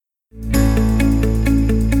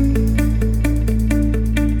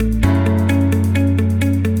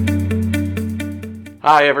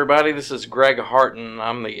Hi, everybody. This is Greg Harton.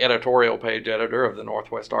 I'm the editorial page editor of the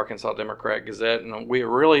Northwest Arkansas Democrat-Gazette, and we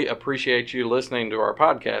really appreciate you listening to our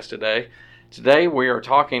podcast today. Today, we are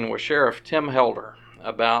talking with Sheriff Tim Helder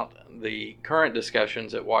about the current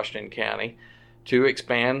discussions at Washington County to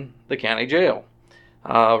expand the county jail.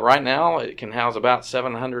 Right now, it can house about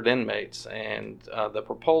 700 inmates, and the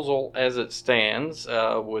proposal as it stands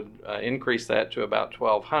would increase that to about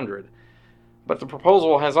 1,200. But the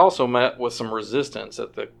proposal has also met with some resistance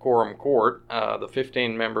at the Quorum Court. The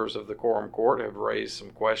 15 members of the Quorum Court have raised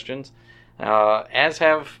some questions, as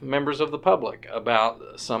have members of the public,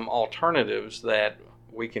 about some alternatives that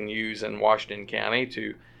we can use in Washington County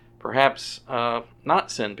to perhaps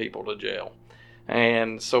not send people to jail.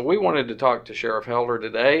 And so we wanted to talk to Sheriff Helder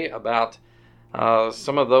today about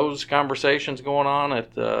some of those conversations going on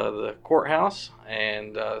at the courthouse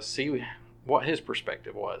and see what his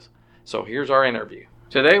perspective was. So here's our interview.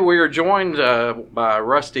 Today we are joined by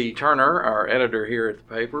Rusty Turner, our editor here at the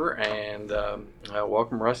paper, and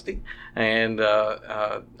welcome, Rusty. And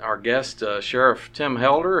our guest, Sheriff Tim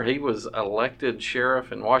Helder. He was elected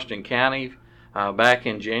sheriff in Washington County back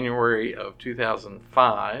in January of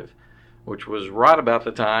 2005, which was right about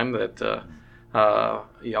the time that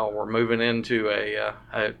y'all were moving into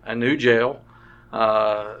a new jail.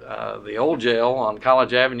 The old jail on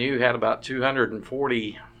College Avenue had about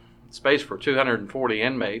 240 space for 240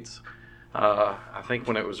 inmates. I think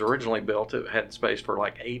when it was originally built, it had space for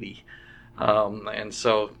like 80. And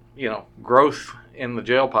so, growth in the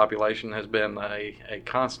jail population has been a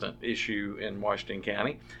constant issue in Washington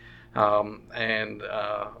County. And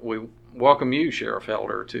we welcome you, Sheriff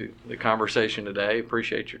Helder, to the conversation today.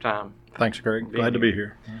 Appreciate your time. Thanks, Greg. Glad to be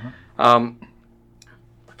here.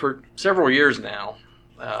 For several years now,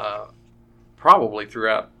 probably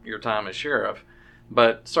throughout your time as sheriff,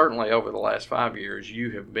 but certainly over the last 5 years,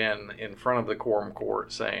 you have been in front of the Quorum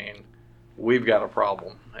Court saying, we've got a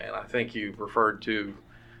problem. And I think you've referred to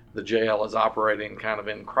the jail as operating kind of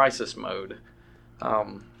in crisis mode.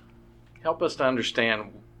 Help us to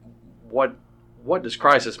understand what does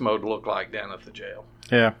crisis mode look like down at the jail?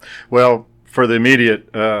 Yeah, well, for the immediate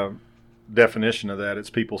definition of that, it's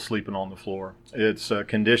people sleeping on the floor. It's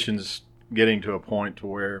conditions getting to a point to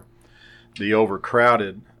where the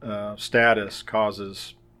overcrowded status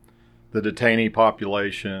causes the detainee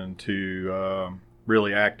population to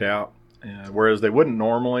really act out, whereas they wouldn't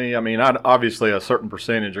normally. I mean, obviously a certain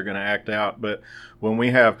percentage are going to act out, but when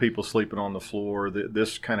we have people sleeping on the floor,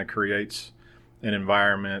 this kind of creates an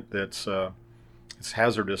environment that's it's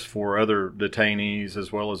hazardous for other detainees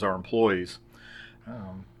as well as our employees.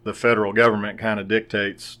 The federal government kind of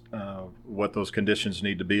dictates what those conditions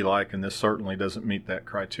need to be like, and this certainly doesn't meet that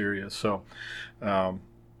criteria. So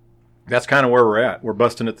that's kind of where we're at. We're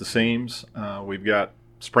busting at the seams. We've got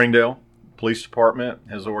Springdale Police Department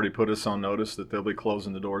has already put us on notice that they'll be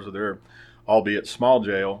closing the doors of their, albeit small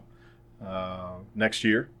jail, next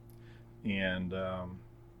year. And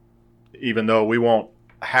even though we won't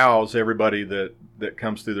house everybody that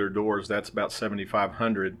comes through their doors, that's about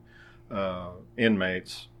 7,500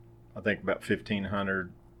 inmates. I think about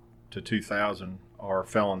 1,500 to 2,000 are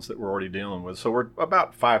felons that we're already dealing with. So we're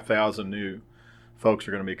about 5,000 new folks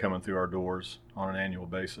are going to be coming through our doors on an annual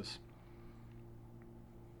basis.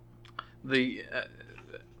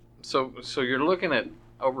 So you're looking at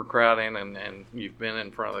overcrowding, and you've been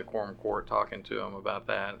in front of the Quorum Court talking to them about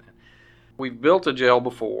that. We've built a jail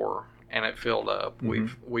before, and it filled up.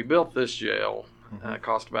 Mm-hmm. We built this jail. It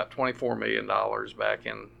cost about $24 million back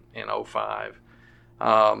in 2005.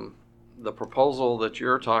 The proposal that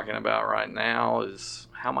you're talking about right now is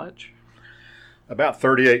how much? About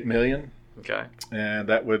 $38 million. Okay. And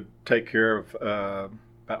that would take care of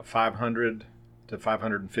about 500 to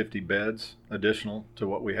 550 beds additional to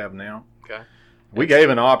what we have now. Okay. We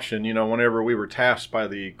gave an option, whenever we were tasked by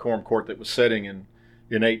the Quorum Court that was sitting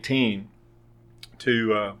in 18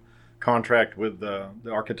 to contract with the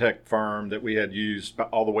architect firm that we had used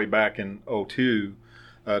all the way back in 2002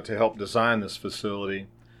 to help design this facility.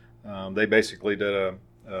 They basically did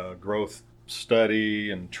a growth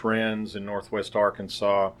study and trends in Northwest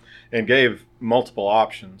Arkansas and gave multiple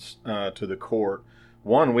options to the court.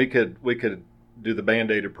 One, we could do the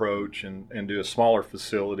Band-Aid approach and do a smaller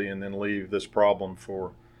facility and then leave this problem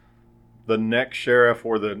for the next sheriff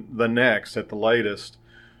or the next at the latest.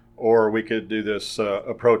 Or we could do this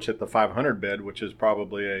approach at the 500 bed, which is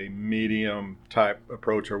probably a medium type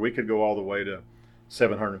approach, or we could go all the way to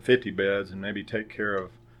 750 beds and maybe take care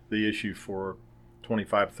of the issue for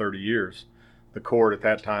 25, 30 years. The court at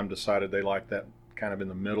that time decided they liked that kind of in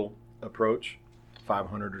the middle approach,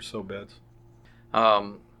 500 or so beds.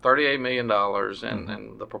 $38 million,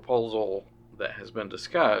 and the proposal that has been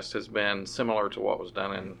discussed has been similar to what was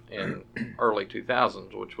done in early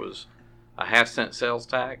 2000s, which was a half-cent sales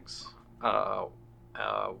tax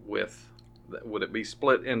would it be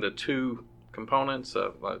split into two components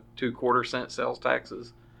of 2 quarter-cent sales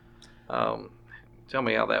taxes? Tell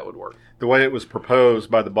me how that would work. The way it was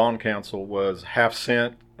proposed by the bond council was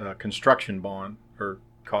half-cent construction bond or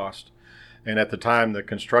cost. And at the time the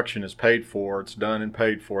construction is paid for, it's done and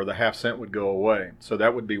paid for, the half-cent would go away. So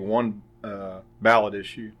that would be one ballot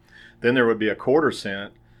issue. Then there would be a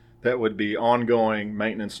quarter-cent that would be ongoing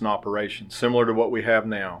maintenance and operation, similar to what we have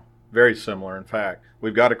now. Very similar, in fact.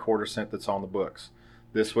 We've got a quarter-cent that's on the books.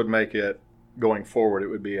 This would make it, going forward, it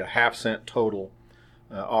would be a half-cent total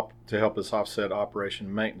to help us offset operation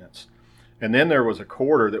and maintenance. And then there was a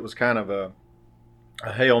quarter that was kind of a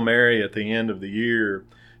Hail Mary at the end of the year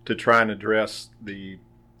to try and address the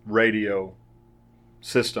radio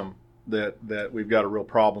system that we've got a real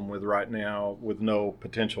problem with right now with no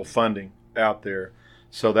potential funding out there.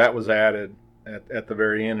 So that was added at the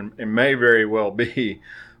very end and may very well be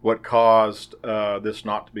what caused this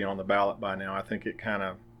not to be on the ballot by now. I think it kind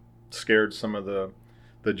of scared some of the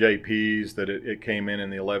JPs that it came in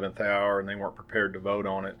the 11th hour and they weren't prepared to vote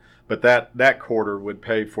on it. But that quarter would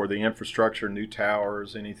pay for the infrastructure, new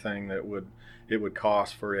towers, anything that it would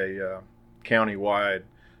cost for a county-wide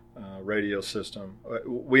radio system.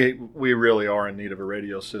 We really are in need of a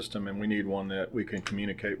radio system, and we need one that we can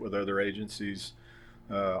communicate with other agencies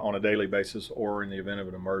on a daily basis or in the event of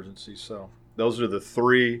an emergency. So those are the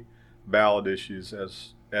 3 ballot issues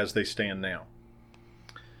as they stand now.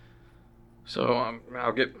 So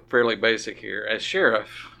I'll get fairly basic here. As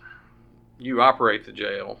sheriff, you operate the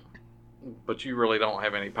jail, but you really don't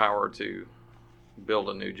have any power to build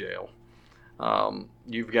a new jail.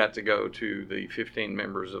 You've got to go to the 15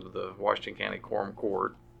 members of the Washington County Quorum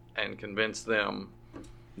Court and convince them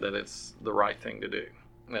that it's the right thing to do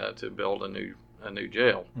to build a new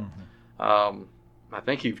jail. Mm-hmm. I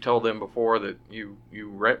think you've told them before that you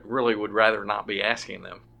really would rather not be asking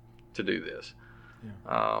them to do this.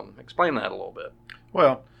 Yeah. Explain that a little bit.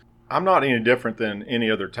 Well, I'm not any different than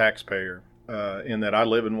any other taxpayer in that I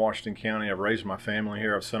live in Washington County. I've raised my family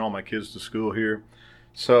here. I've sent all my kids to school here.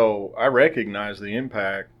 So I recognize the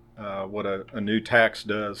impact what a new tax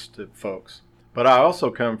does to folks. But I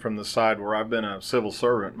also come from the side where I've been a civil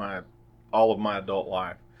servant all of my adult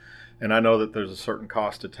life. And I know that there's a certain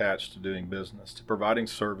cost attached to doing business, to providing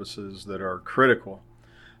services that are critical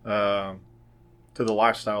to the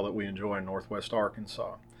lifestyle that we enjoy in Northwest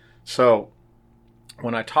Arkansas. So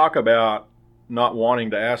when I talk about not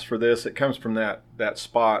wanting to ask for this, it comes from that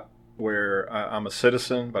spot where I'm a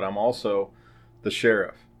citizen, but I'm also the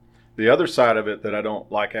sheriff. The other side of it that I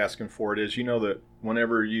don't like asking for it is, that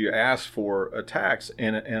whenever you ask for a tax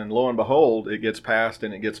and lo and behold, it gets passed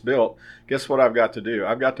and it gets built, guess what I've got to do?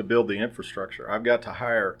 I've got to build the infrastructure. I've got to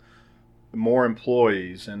hire more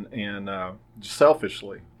employees and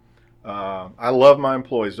selfishly, I love my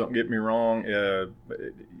employees, don't get me wrong.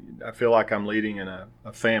 I feel like I'm leading in a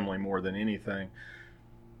family more than anything.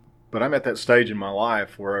 But I'm at that stage in my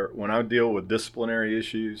life where when I deal with disciplinary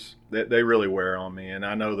issues, they really wear on me. And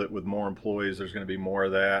I know that with more employees, there's going to be more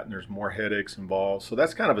of that, and there's more headaches involved. So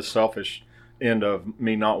that's kind of a selfish end of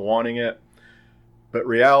me not wanting it. But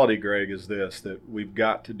reality, Greg, is this, that we've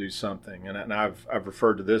got to do something. And I've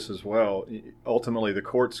referred to this as well. Ultimately, the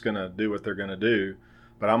court's going to do what they're going to do,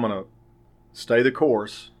 but I'm going to stay the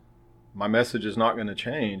course. My message is not going to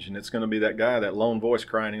change, and it's going to be that guy, that lone voice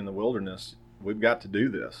crying in the wilderness. We've got to do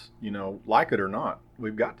this, like it or not.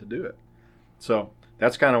 We've got to do it. So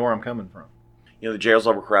that's kind of where I'm coming from. The jail's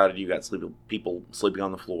overcrowded. You got people sleeping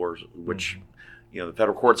on the floors, which, the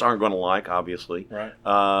federal courts aren't going to like, obviously. Right.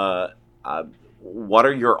 What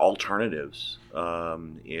are your alternatives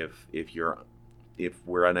if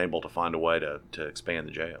we're unable to find a way to expand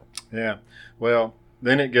the jail? Yeah. Well,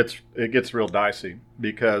 then it gets real dicey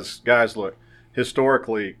because, guys, look,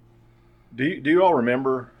 historically, do you all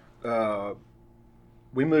remember?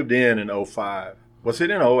 We moved in 2005. Was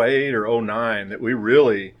it in 2008 or 2009 that we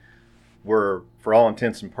really were, for all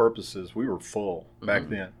intents and purposes, we were full back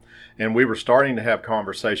then. And we were starting to have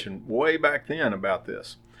conversation way back then about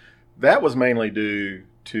this. That was mainly due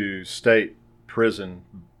to state prison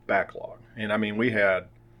backlog. And I mean, we had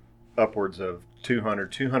upwards of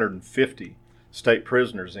 250 state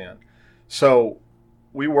prisoners in. So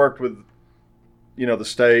we worked with the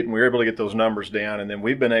state, and we were able to get those numbers down, and then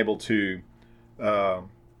we've been able to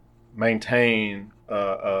maintain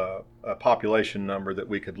a population number that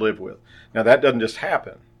we could live with. Now, that doesn't just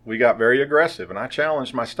happen. We got very aggressive, and I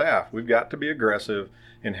challenged my staff. We've got to be aggressive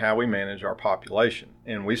in how we manage our population,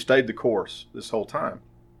 and we stayed the course this whole time.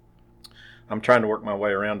 I'm trying to work my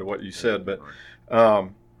way around to what you said, but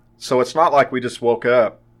so it's not like we just woke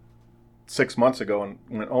up 6 months ago and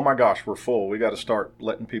went, oh my gosh, we're full. We got to start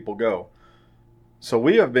letting people go. So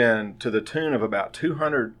we have been to the tune of about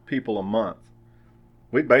 200 people a month.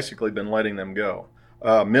 We've basically been letting them go.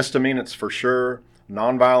 Misdemeanors for sure,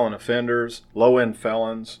 nonviolent offenders, low-end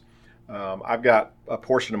felons. I've got a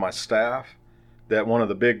portion of my staff that one of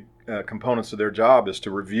the big components of their job is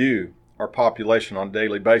to review our population on a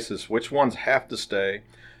daily basis. Which ones have to stay?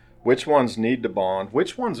 Which ones need to bond?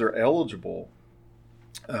 Which ones are eligible,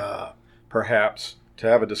 perhaps, to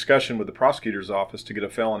have a discussion with the prosecutor's office to get a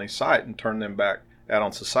felony cite and turn them back out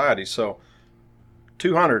on society. So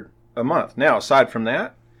 200 a month. Now, aside from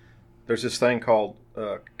that, there's this thing called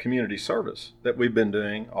community service that we've been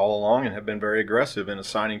doing all along and have been very aggressive in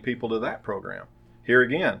assigning people to that program. Here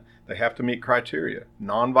again, they have to meet criteria.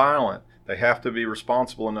 Nonviolent. They have to be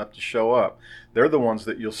responsible enough to show up. They're the ones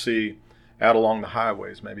that you'll see out along the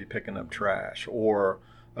highways, maybe picking up trash or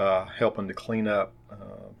helping to clean up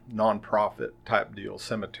nonprofit type deals,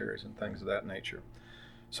 cemeteries and things of that nature.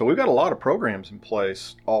 So we've got a lot of programs in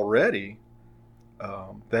place already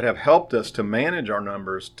that have helped us to manage our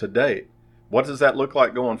numbers to date. What does that look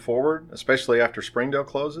like going forward, especially after Springdale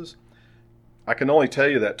closes? I can only tell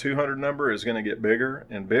you that 200 number is going to get bigger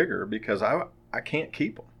and bigger because I can't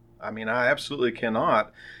keep them. I mean, I absolutely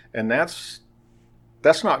cannot. And that's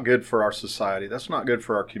not good for our society. That's not good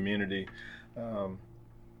for our community.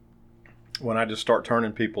 When I just start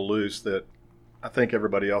turning people loose, that I think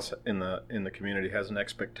everybody else in the community has an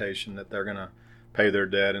expectation that they're going to pay their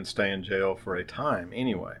debt and stay in jail for a time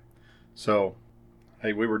anyway. So,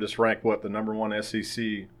 hey, we were just ranked the number one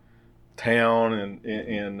SEC town,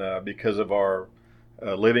 and because of our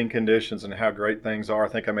living conditions and how great things are. I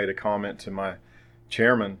think I made a comment to my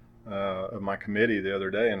chairman of my committee the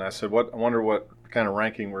other day, and I said, I wonder what kind of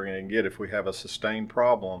ranking we're going to get if we have a sustained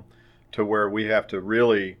problem to where we have to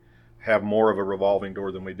really have more of a revolving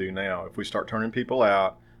door than we do now. If we start turning people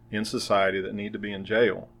out in society that need to be in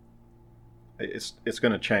jail, it's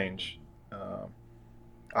going to change.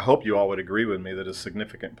 I hope you all would agree with me that a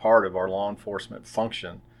significant part of our law enforcement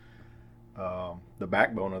function, the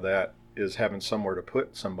backbone of that, is having somewhere to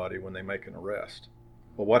put somebody when they make an arrest.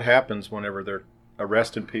 Well, what happens whenever they're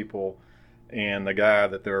arresting people and the guy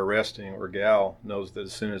that they're arresting or gal knows that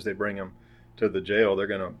as soon as they bring him to the jail, they're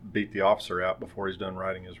going to beat the officer out before he's done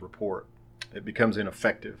writing his report? It becomes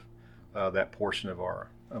ineffective, that portion of our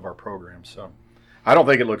program. So I don't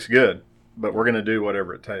think it looks good, but we're going to do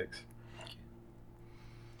whatever it takes.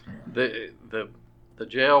 The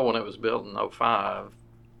jail, when it was built in 2005,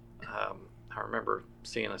 I remember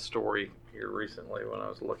seeing a story here recently when I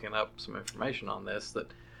was looking up some information on this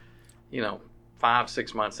that,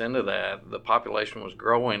 5-6 months into that, the population was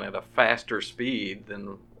growing at a faster speed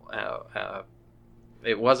than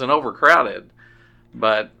it wasn't overcrowded,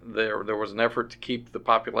 but there was an effort to keep the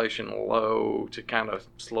population low to kind of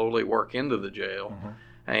slowly work into the jail. Mm-hmm.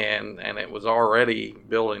 And it was already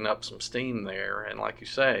building up some steam there, and like you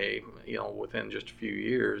say, within just a few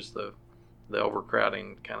years, the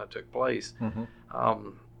overcrowding kind of took place. Mm-hmm.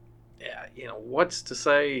 What's to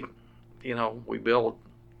say, we build,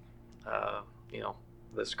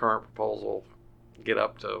 this current proposal, get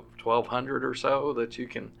up to 1,200 or so that you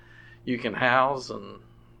can house, and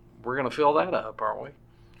we're going to fill that up, aren't we?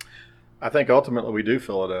 I think ultimately we do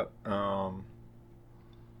fill it up.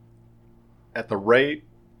 At the rate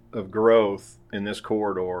of growth in this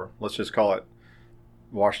corridor, let's just call it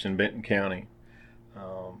Washington-Benton County,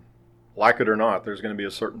 like it or not, there's going to be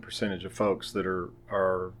a certain percentage of folks that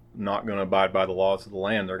are not going to abide by the laws of the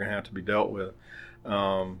land. They're going to have to be dealt with.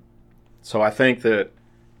 So I think that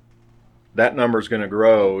number is going to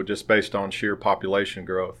grow just based on sheer population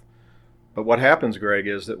growth. But what happens, Greg,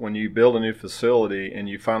 is that when you build a new facility and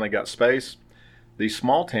you finally got space, these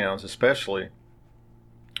small towns especially,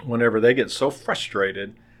 whenever they get so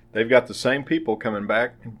frustrated, they've got the same people coming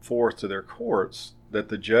back and forth to their courts that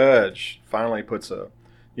the judge finally puts a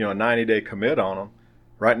 90-day commit on them.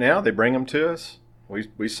 Right now, they bring them to us.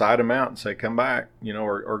 We cite them out and say, come back,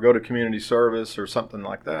 or go to community service or something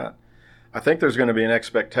like that. I think there's going to be an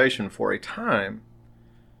expectation for a time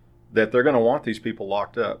that they're going to want these people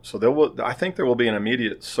locked up. So I think there will be an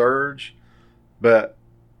immediate surge, but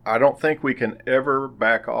I don't think we can ever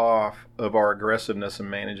back off of our aggressiveness in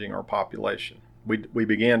managing our population. We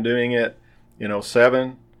began doing it in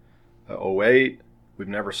 2007, 2008. We've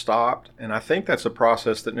never stopped. And I think that's a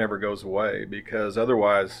process that never goes away, because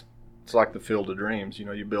otherwise it's like the field of dreams.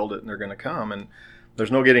 You build it and they're going to come. And there's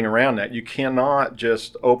no getting around that. You cannot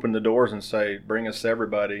just open the doors and say, bring us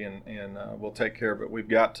everybody and we'll take care of it. We've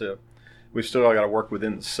still got to work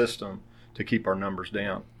within the system to keep our numbers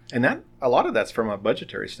down. And that a lot of that's from a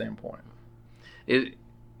budgetary standpoint.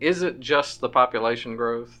 Is it just the population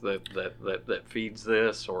growth that feeds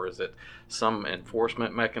this, or is it some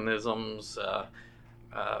enforcement mechanisms,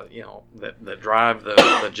 that drive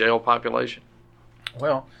the jail population?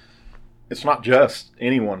 Well, it's not just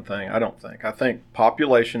any one thing, I don't think. I think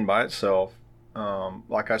population by itself,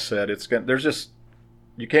 like I said,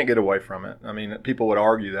 you can't get away from it. I mean, people would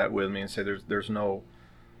argue that with me and say there's no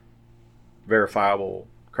verifiable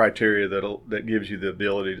criteria that gives you the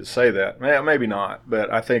ability to say that. Maybe not, but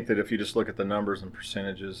I think that if you just look at the numbers and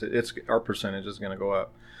percentages, our percentage is going to go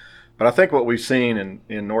up. But I think what we've seen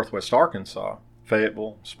in Northwest Arkansas,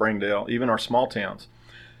 Fayetteville, Springdale, even our small towns,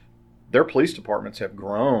 their police departments have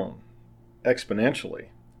grown exponentially.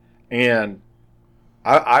 And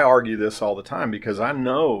I argue this all the time because I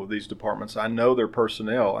know these departments, I know their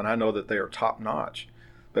personnel, and I know that they are top-notch.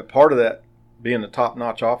 But part of that, being a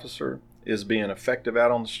top-notch officer, is being effective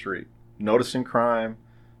out on the street, noticing crime,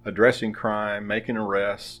 addressing crime, making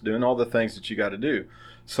arrests, doing all the things that you got to do.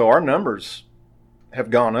 So our numbers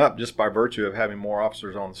have gone up just by virtue of having more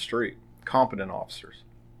officers on the street, competent officers.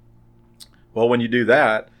 Well, when you do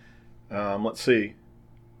that, let's see,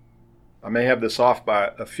 I may have this off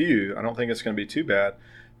by a few. I don't think it's going to be too bad.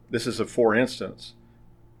 This is a for instance.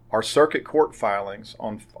 Our circuit court filings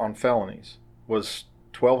on felonies was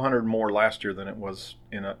 1,200 more last year than it was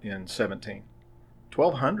in 17.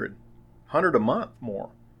 1,200, 100 a month more.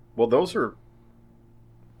 Well, those are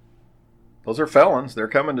felons. They're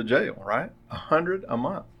coming to jail, right? 100 a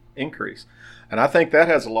month increase, and I think that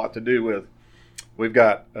has a lot to do with we've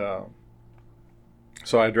got.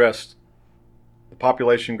 So I addressed the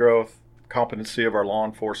population growth, competency of our law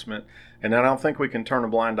enforcement, and then I don't think we can turn a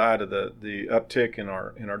blind eye to the uptick in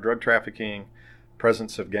our drug trafficking,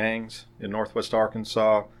 presence of gangs in Northwest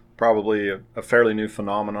Arkansas, probably a fairly new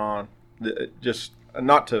phenomenon, just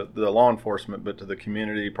not to the law enforcement, but to the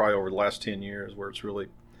community, probably over the last 10 years where it's really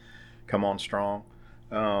come on strong.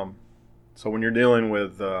 So when you're dealing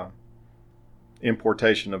with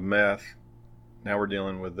importation of meth, now we're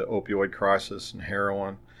dealing with the opioid crisis and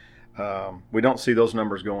heroin. We don't see those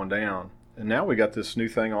numbers going down. And now we got this new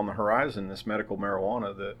thing on the horizon, this medical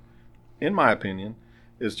marijuana that, in my opinion,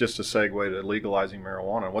 is just a segue to legalizing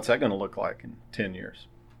marijuana. What's that going to look like in 10 years?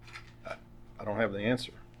 I don't have the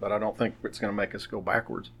answer, but I don't think it's going to make us go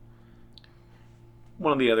backwards.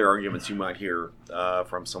 One of the other arguments you might hear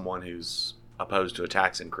from someone who's opposed to a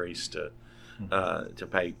tax increase to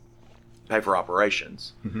pay for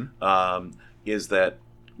operations is that,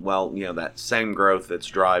 that same growth that's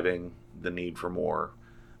driving the need for more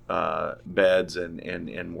beds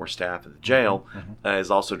and more staff at the jail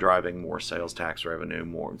is also driving more sales tax revenue,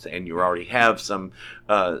 and you already have some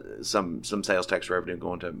sales tax revenue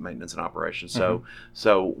going to maintenance and operations.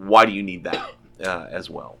 So why do you need that as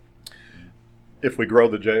well? If we grow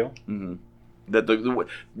the jail,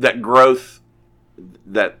 that growth,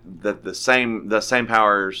 that the same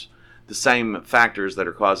powers, the same factors that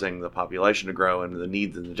are causing the population to grow and the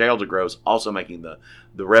needs in the jail to grow is also making the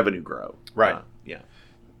revenue grow. Right.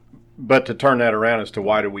 But to turn that around as to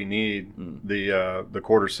why do we need the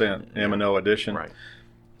quarter-cent M&O addition? Right.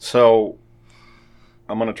 So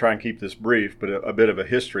I'm going to try and keep this brief, but a bit of a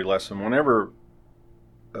history lesson. Whenever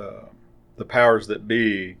the powers that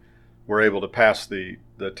be were able to pass the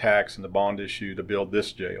tax and the bond issue to build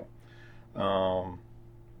this jail,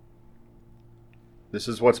 this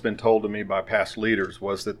is what's been told to me by past leaders,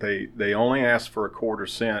 was that they only asked for a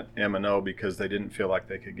quarter-cent M&O because they didn't feel like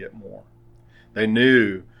they could get more. They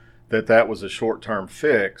knew that was a short-term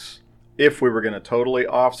fix if we were going to totally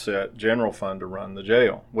offset general fund to run the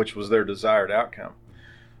jail, which was their desired outcome.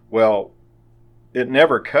 Well, it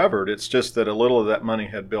never covered. It's just that a little of that money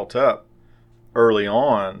had built up early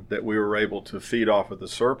on that we were able to feed off of the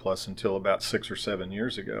surplus until about 6 or 7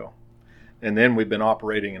 years ago. And then we've been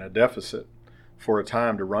operating in a deficit for a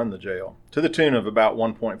time to run the jail, to the tune of about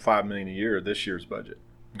 $1.5 million a year this year's budget.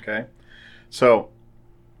 Okay? So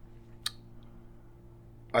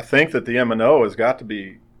I think that the M&O has got to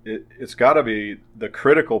be, it's got to be the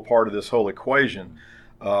critical part of this whole equation.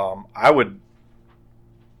 I would,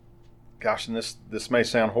 and this may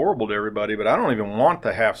sound horrible to everybody, but I don't even want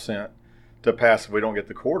the half cent to pass if we don't get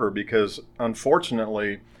the quarter, because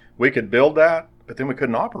unfortunately we could build that, but then we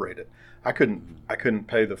couldn't operate it. I couldn't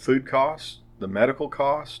pay the food costs, the medical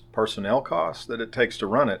costs, personnel costs that it takes to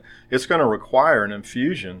run it. It's going to require an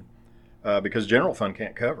infusion because general fund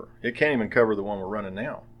can't cover. It can't even cover the one we're running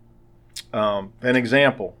now. An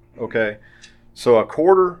example, okay? So a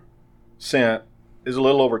quarter cent is a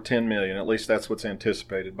little over $10 million. At least that's what's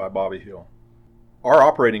anticipated by Bobby Hill. Our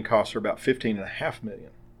operating costs are about $15.5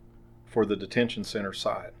 million for the detention center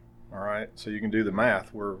side. All right, so you can do the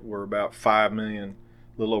math. We're about 5 million,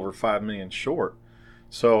 a little over 5 million short.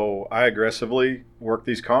 So I aggressively work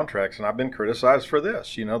these contracts, and I've been criticized for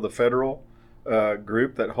this. The federal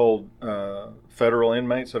group that hold federal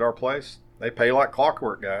inmates at our place, they pay like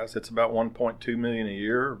clockwork, guys. It's about 1.2 million a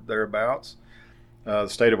year, thereabouts. The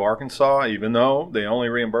state of Arkansas, even though they only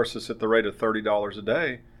reimburse us at the rate of $30 a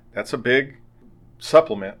day, that's a big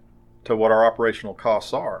supplement to what our operational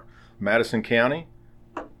costs are. Madison County,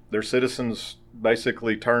 their citizens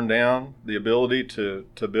basically turned down the ability to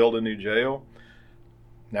build a new jail.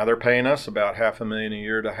 Now they're paying us about $500,000 a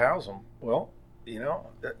year to house them. Well,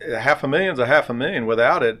 $500,000 is $500,000.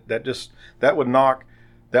 Without it, that would knock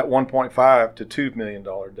that $1.5 to $2 million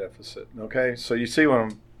deficit. Okay, so you see what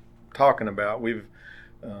I'm talking about. We've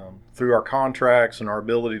through our contracts and our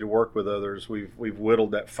ability to work with others, we've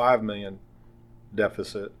whittled that $5 million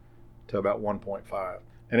deficit to about 1.5.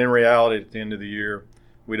 And in reality, at the end of the year,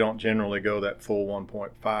 we don't generally go that full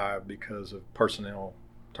 1.5 because of personnel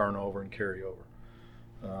turnover and carryover.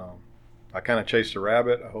 I kind of chased a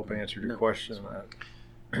rabbit. I hope I answered your question.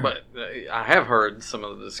 But I have heard some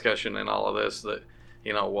of the discussion in all of this that,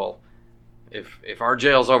 if our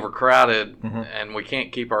jail's overcrowded and we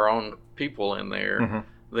can't keep our own people in there,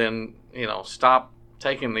 then, stop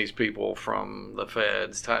taking these people from the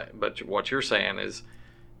feds. But what you're saying is,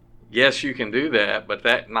 yes, you can do that, but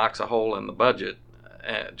that knocks a hole in the budget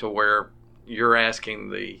to where you're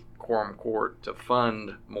asking the quorum court to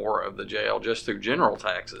fund more of the jail just through general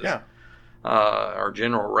taxes, or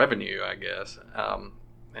general revenue, I guess.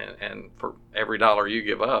 And for every dollar you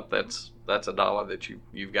give up, that's a dollar that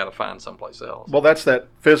you've got to find someplace else. Well, that's that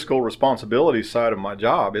fiscal responsibility side of my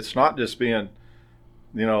job. It's not just being,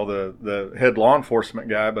 the head law enforcement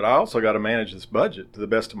guy, but I also got to manage this budget to the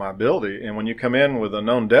best of my ability. And when you come in with a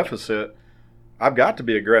known deficit, I've got to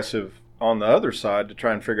be aggressive on the other side to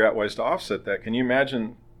try and figure out ways to offset that. Can you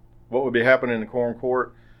imagine what would be happening in the quorum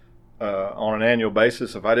court on an annual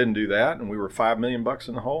basis if I didn't do that and we were $5 million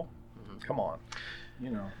in the hole? Come on,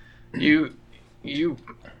 You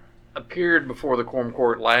appeared before the quorum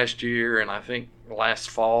court last year, and I think last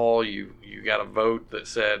fall you got a vote that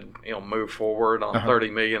said move forward on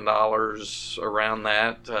 $30 million around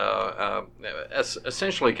that.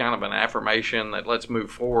 Essentially, kind of an affirmation that let's move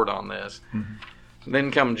forward on this.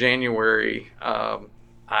 Then come January,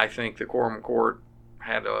 I think the quorum court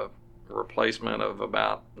had a replacement of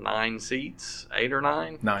about 9 seats, 8 or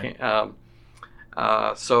 9. 9.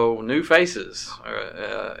 So new faces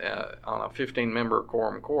on a 15-member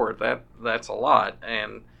quorum court, that's a lot.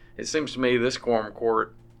 And it seems to me this quorum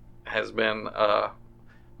court has been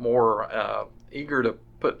more eager to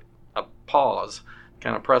put a pause,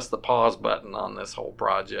 kind of press the pause button on this whole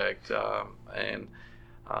project. And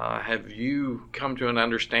have you come to an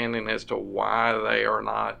understanding as to why they are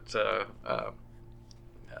not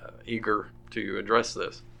eager to address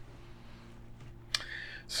this?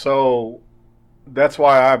 So that's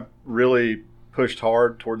why I really pushed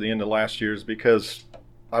hard toward the end of last year, is because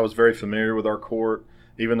I was very familiar with our court.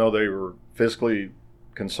 Even though they were fiscally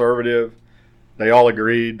conservative, they all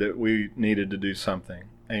agreed that we needed to do something.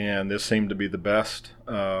 And this seemed to be the best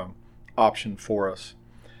option for us.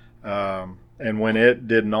 And when it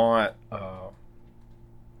did not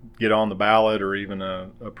get on the ballot or even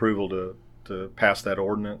approval to pass that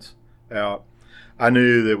ordinance out, I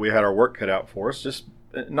knew that we had our work cut out for us, just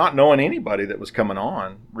not knowing anybody that was coming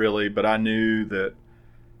on, really. But I knew that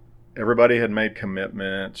everybody had made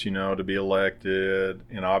commitments, to be elected.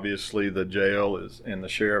 And obviously the jail and the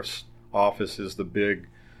sheriff's office is the big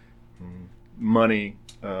money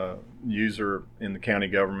user in the county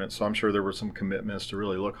government. So I'm sure there were some commitments to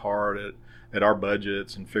really look hard at our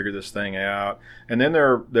budgets and figure this thing out. And then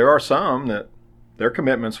there are some that their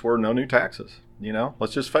commitments were no new taxes.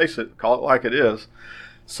 Let's just face it, call it like it is.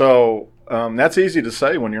 So that's easy to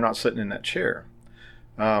say when you're not sitting in that chair.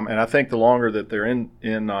 And I think the longer that they're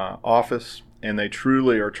in office and they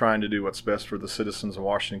truly are trying to do what's best for the citizens of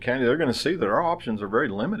Washington County, they're going to see that our options are very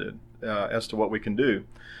limited as to what we can do.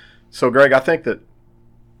 So, Greg, I think that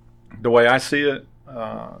the way I see it,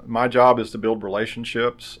 my job is to build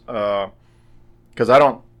relationships, because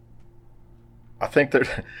I think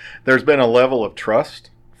there's been a level of trust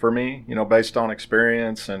for me, based on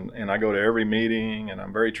experience, and I go to every meeting and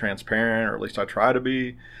I'm very transparent, or at least I try to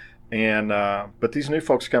be. And but these new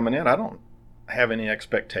folks coming in, I don't have any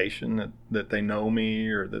expectation that they know me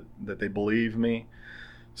or that they believe me.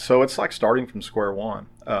 So it's like starting from square one.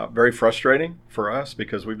 Very frustrating for us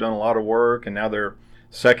because we've done a lot of work, and now they're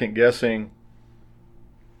second guessing.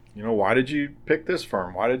 Why did you pick this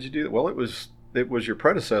firm? Why did you do that? Well, it was it was your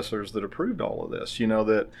predecessors that approved all of this.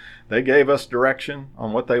 That they gave us direction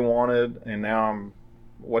on what they wanted, and now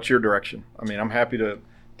what's your direction? I mean, I'm happy to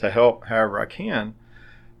help however I can.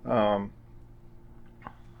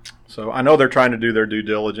 So I know they're trying to do their due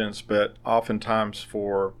diligence, but oftentimes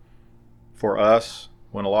for us,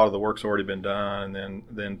 when a lot of the work's already been done, and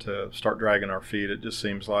then to start dragging our feet, it just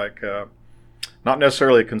seems like not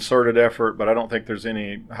necessarily a concerted effort, but I don't think there's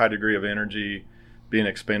any high degree of energy being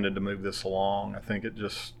expended to move this along. I think it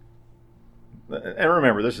just, and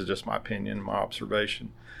remember, this is just my opinion, my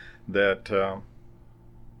observation, that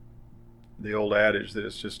the old adage that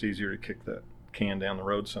it's just easier to kick that can down the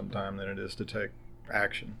road sometime than it is to take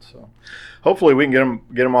action. So hopefully we can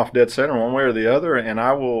get them off dead center one way or the other, and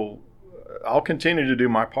I'll continue to do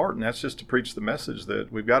my part, and that's just to preach the message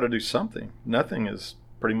that we've got to do something. Nothing is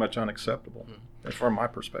pretty much unacceptable from my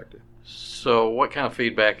perspective. So what kind of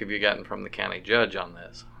feedback have you gotten from the county judge on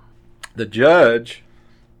this? The judge,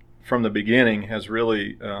 from the beginning, has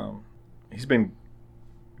really he's been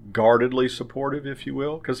guardedly supportive, if you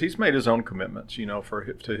will, because he's made his own commitments,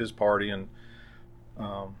 to his party and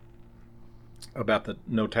about the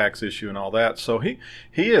no tax issue and all that. So he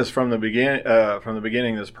is from the beginning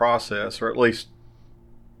of this process, or at least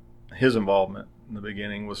his involvement in the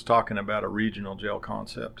beginning, was talking about a regional jail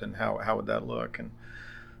concept and how would that look. And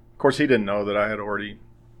of course he didn't know that I had already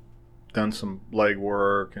done some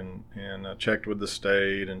legwork and checked with the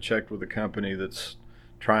state and checked with the company that's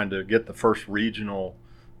trying to get the first regional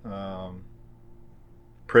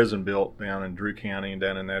prison built down in Drew County and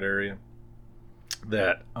down in that area.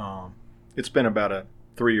 That it's been about a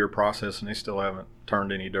 3-year process, and they still haven't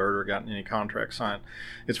turned any dirt or gotten any contracts signed.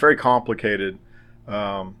 It's very complicated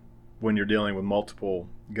when you're dealing with multiple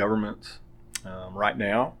governments. Right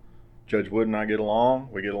now, Judge Wood and I get along.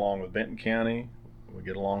 We get along with Benton County. We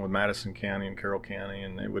get along with Madison County and Carroll County,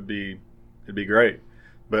 and it'd be great.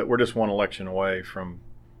 But we're just one election away from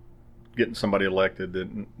getting somebody elected that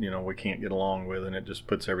we can't get along with, and it just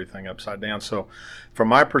puts everything upside down. So from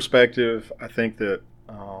my perspective, I think that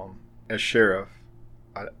as sheriff,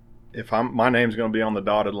 if my name's going to be on the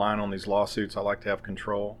dotted line on these lawsuits, I like to have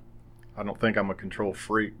control. I don't think I'm a control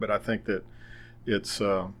freak, but I think that it's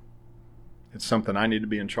something I need to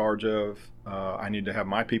be in charge of. I need to have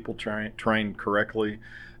my people trained correctly.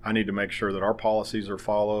 I need to make sure that our policies are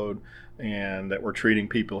followed and that we're treating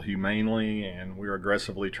people humanely, and we're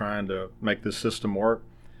aggressively trying to make this system work.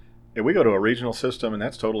 If we go to a regional system, and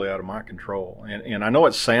that's totally out of my control. And I know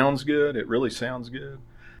it sounds good. It really sounds good.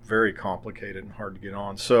 Very complicated and hard to get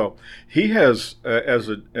on. So he has, as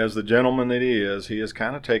the gentleman that he has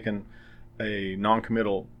kind of taken a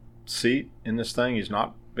non-committal seat in this thing. He's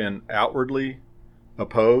not been outwardly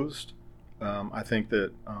opposed. I think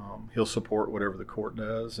that he'll support whatever the court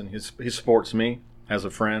does, and he supports me as a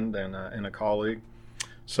friend and a colleague.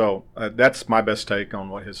 So that's my best take on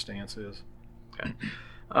what his stance is. Okay.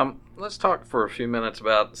 Let's talk for a few minutes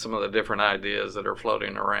about some of the different ideas that are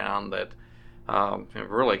floating around that have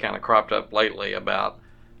really kind of cropped up lately about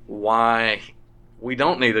why we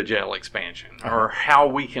don't need a jail expansion or how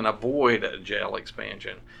we can avoid a jail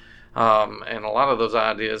expansion. And a lot of those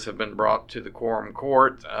ideas have been brought to the quorum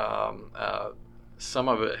court. Some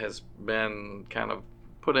of it has been kind of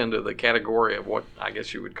put into the category of what I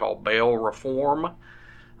guess you would call bail reform.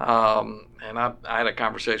 And I had a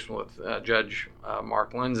conversation with Judge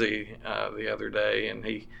Mark Lindsay the other day, and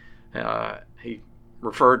he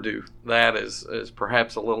referred to that as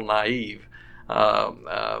perhaps a little naive,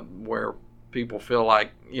 where people feel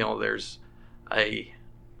like there's a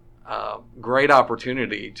great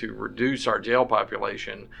opportunity to reduce our jail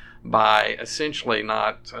population by essentially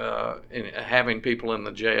not having people in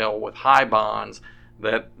the jail with high bonds,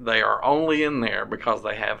 that they are only in there because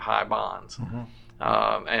they have high bonds.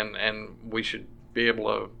 Mm-hmm. And we should be able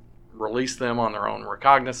to release them on their own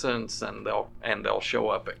recognizance, and they'll show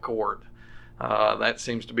up at court. That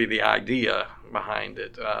seems to be the idea behind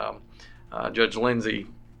it. Judge Lindsay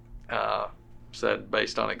said,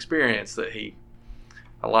 based on experience, that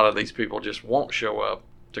a lot of these people just won't show up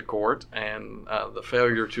to court, and the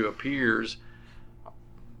failure to appears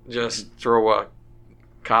just throw a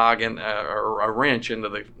cog or a wrench into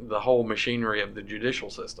the whole machinery of the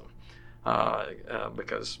judicial system.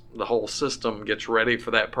 Because the whole system gets ready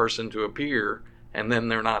for that person to appear, and then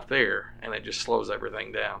they're not there, and it just slows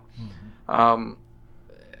everything down. Mm-hmm.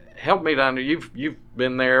 Help me down. You've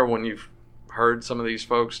been there when you've heard some of these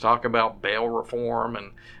folks talk about bail reform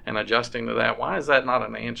and adjusting to that. Why is that not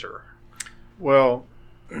an answer? Well,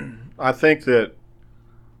 I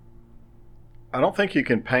don't think you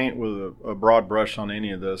can paint with a broad brush on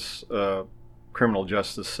any of this criminal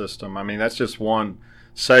justice system. I mean, that's just one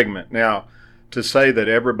segment. Now, to say that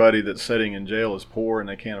everybody that's sitting in jail is poor and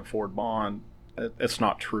they can't afford bond, it's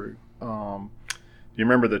not true. Do you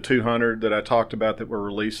remember the 200 that I talked about that we're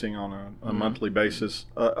releasing on a monthly basis?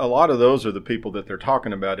 A lot of those are the people that they're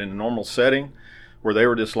talking about in a normal setting where they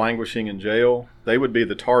were just languishing in jail. They would be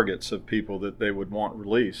the targets of people that they would want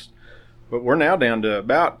released. But we're now down to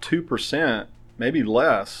about 2%, maybe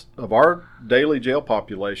less, of our daily jail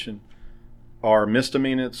population are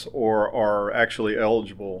misdemeanors or are actually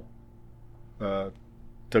eligible to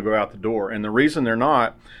go out the door. And the reason they're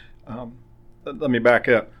not, let me back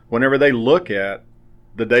up. Whenever they look at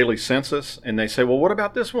the daily census and they say, well, what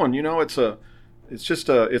about this one? It's a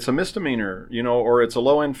misdemeanor, or it's a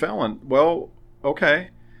low-end felon. Well, okay,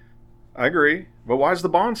 I agree. But why is the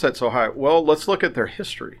bond set so high? Well, let's look at their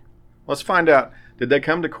history. Let's find out, did they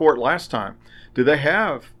come to court last time? Do they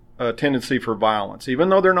have a tendency for violence? Even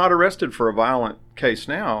though they're not arrested for a violent case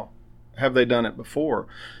now, have they done it before?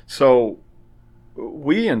 So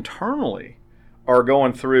we internally are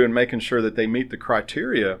going through and making sure that they meet the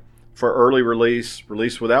criteria for early release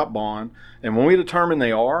without bond. And when we determine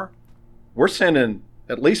they are, we're sending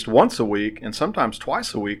at least once a week and sometimes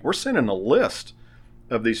twice a week, we're sending a list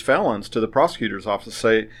of these felons to the prosecutor's office to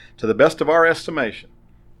say, to the best of our estimation,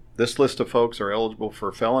 this list of folks are eligible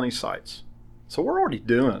for felony cites. So we're already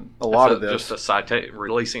doing a lot of this. Just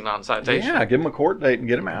releasing on citation. Yeah, give them a court date and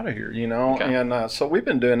get them out of here, Okay. And so we've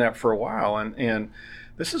been doing that for a while, and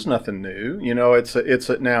this is nothing new. Now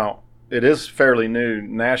it is fairly new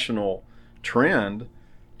national trend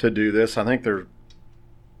to do this. I think they're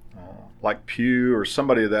like Pew or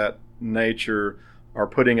somebody of that nature are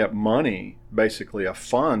putting up money, basically a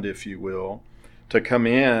fund, if you will, to come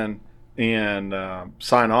in and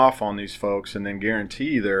sign off on these folks and then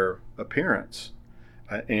guarantee their appearance.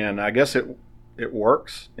 And I guess it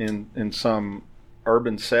works in some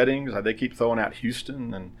urban settings. They keep throwing out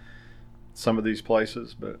Houston and some of these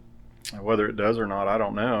places, but whether it does or not, I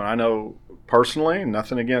don't know. I know personally,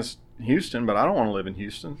 nothing against Houston, but I don't want to live in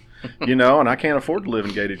Houston, and I can't afford to live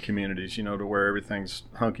in gated communities, to where everything's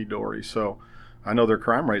hunky-dory. So I know their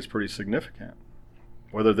crime rate's pretty significant.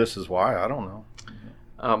 Whether this is why, I don't know.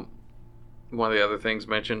 One of the other things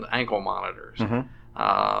mentioned, ankle monitors. Mm-hmm.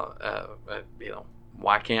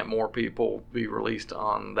 Why can't more people be released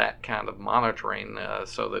on that kind of monitoring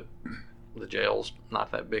so that the jail's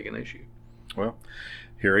not that big an issue? Well,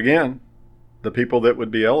 here again, the people that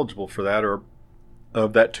would be eligible for that are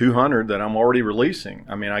of that 200 that I'm already releasing.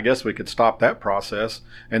 I mean, I guess we could stop that process,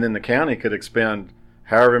 and then the county could expend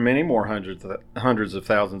however many more hundreds of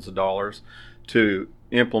thousands of dollars to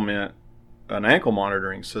implement an ankle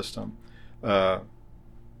monitoring system. I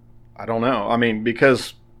don't know. I mean,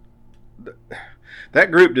 because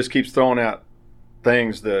that group just keeps throwing out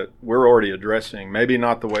things that we're already addressing. Maybe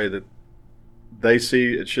not the way that they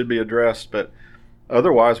see it should be addressed, but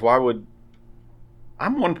otherwise, why would...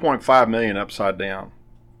 I'm $1.5 million upside down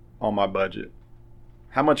on my budget.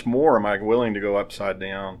 How much more am I willing to go upside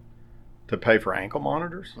down to pay for ankle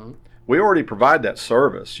monitors? Mm-hmm. We already provide that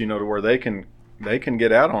service, to where they can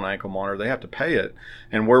get out on ankle monitor. They have to pay it.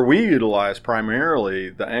 And where we utilize primarily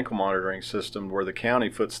the ankle monitoring system, where the county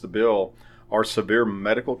foots the bill, are severe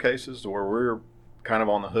medical cases where we're kind of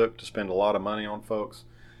on the hook to spend a lot of money on folks.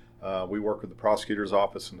 We work with the prosecutor's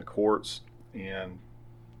office and the courts and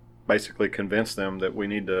basically convince them that we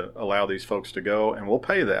need to allow these folks to go, and we'll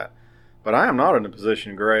pay that. But I am not in a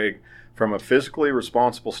position, Greg, from a fiscally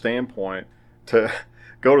responsible standpoint, to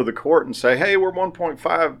go to the court and say, hey, we're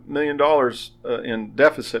 $1.5 million in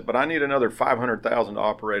deficit, but I need another $500,000 to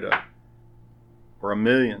operate or $1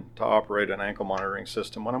 million to operate an ankle monitoring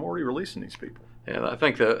system when I'm already releasing these people. Yeah, I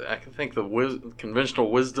think the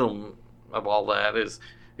conventional wisdom of all that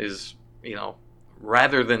is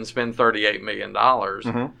rather than spend $38 million,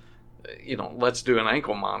 Mm-hmm. Let's do an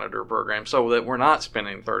ankle monitor program so that we're not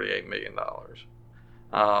spending $38 million.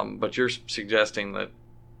 But you're suggesting that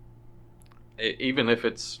even if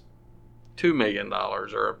it's $2 million or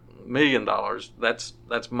 $1 million,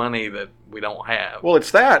 that's money that we don't have. Well, it's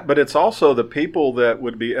that, but it's also the people that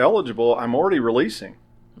would be eligible I'm already releasing.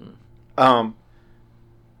 The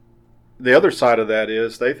other side of that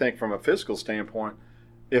is they think from a fiscal standpoint,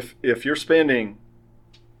 if you're spending,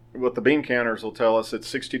 what the bean counters will tell us,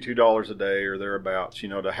 it's $62 a day or thereabouts,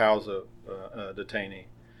 to house a detainee.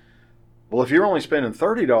 Well, if you're only spending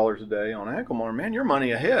 $30 a day on ankle monitor, man, you're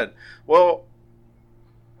money ahead. Well,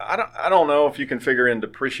 I don't know if you can figure in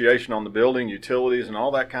depreciation on the building, utilities, and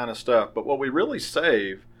all that kind of stuff. But what we really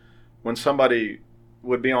save when somebody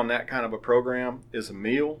would be on that kind of a program is a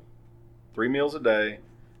meal, 3 meals a day,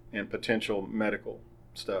 and potential medical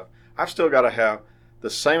stuff. I've still got to have the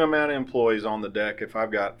same amount of employees on the deck if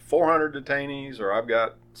I've got 400 detainees or I've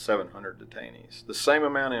got 700 detainees. The same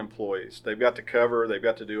amount of employees. They've got to cover, they've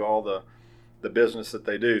got to do all the business that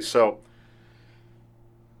they do. So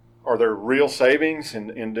are there real savings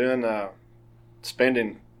in doing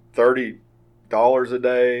spending $30 a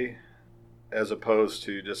day as opposed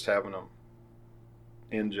to just having them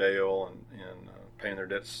in jail and paying their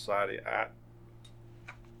debt to society?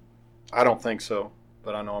 I don't think so,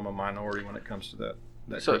 but I know I'm a minority when it comes to that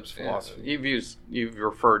group's philosophy. You've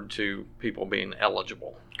referred to people being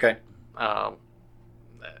eligible. Okay.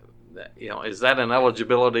 Is that an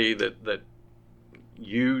eligibility that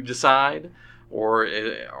you decide, or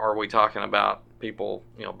are we talking about people,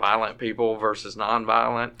 violent people versus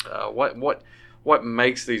nonviolent? What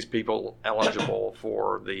makes these people eligible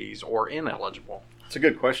for these or ineligible? It's a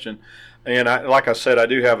good question, and like I said, I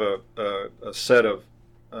do have a set of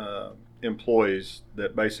employees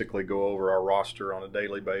that basically go over our roster on a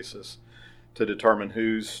daily basis to determine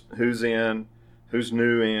who's in, who's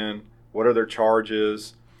new in, what are their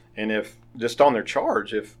charges, and if just on their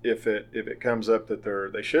charge, if it comes up that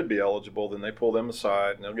they should be eligible, then they pull them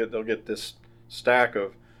aside and they'll get this stack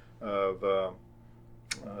of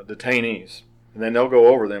detainees, and then they'll go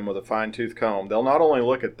over them with a fine-tooth comb. They'll not only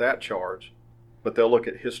look at that charge, but they'll look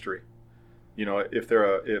at history. If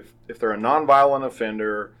they're a nonviolent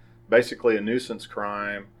offender, basically a nuisance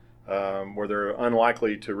crime, where they're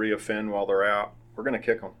unlikely to reoffend while they're out, we're going to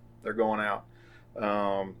kick them. They're going out.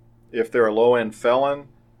 If they're a low-end felon,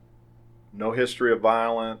 no history of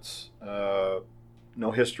violence,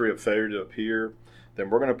 no history of failure to appear, then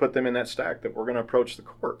we're going to put them in that stack that we're going to approach the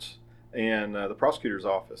courts and the prosecutor's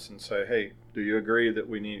office and say, hey, do you agree that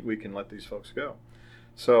we can let these folks go?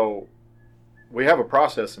 So we have a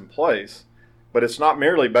process in place, but it's not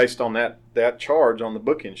merely based on that charge on the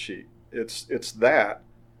booking sheet. It's that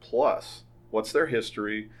plus what's their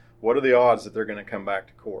history, what are the odds that they're going to come back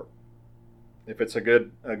to court. If it's a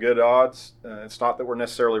good odds, it's not that we're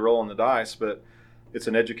necessarily rolling the dice, but it's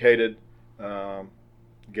an educated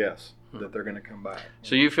guess that they're going to come back.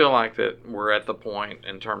 So you feel like that we're at the point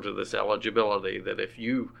in terms of this eligibility that if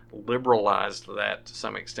you liberalized that to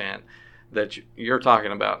some extent, that you're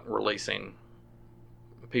talking about releasing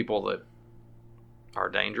people that are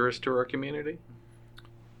dangerous to our community,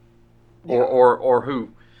 or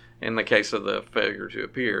who, in the case of the failure to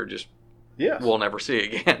appear, just we'll never see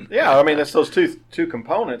again. Yeah, I mean it's those two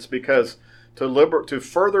components, because to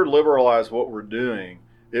further liberalize what we're doing,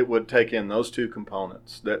 it would take in those two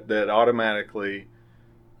components that automatically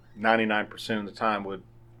 99% of the time would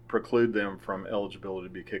preclude them from eligibility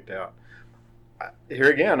to be kicked out. Here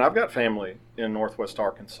again, I've got family in Northwest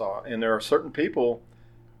Arkansas, and there are certain people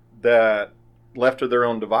that, left to their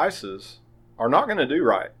own devices, are not going to do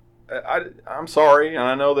right. I'm sorry, and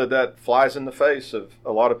I know that flies in the face of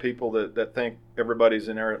a lot of people that think everybody's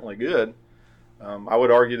inherently good. I would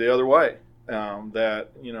argue the other way, that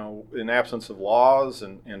in absence of laws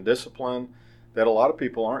and discipline, that a lot of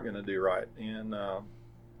people aren't going to do right, and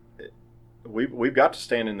we've got to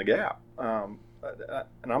stand in the gap. And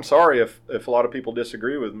I'm sorry if a lot of people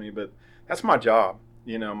disagree with me, but that's my job.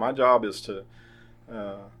 My job is to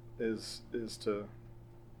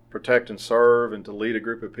protect and serve, and to lead a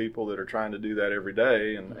group of people that are trying to do that every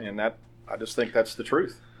day, and that I just think that's the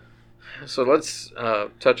truth. So let's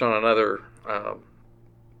touch on another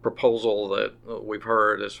proposal that we've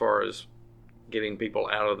heard as far as getting people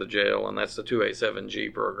out of the jail, and that's the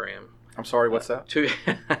 287G program. I'm sorry, what's that?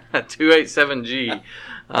 287G.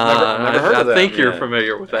 Never heard of that. I think you're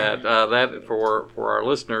familiar with that. That for our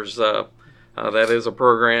listeners, that is a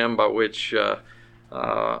program by which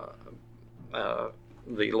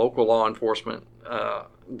the local law enforcement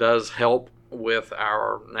does help with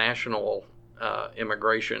our national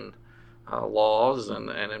immigration laws and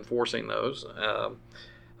enforcing those.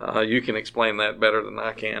 You can explain that better than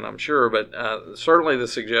I can, I'm sure, but certainly the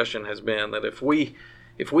suggestion has been that if we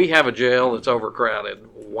have a jail that's overcrowded,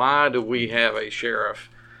 why do we have a sheriff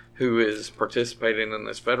who is participating in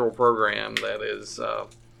this federal program that is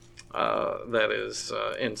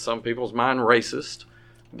in some people's mind racist,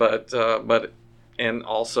 but and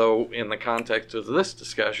also in the context of this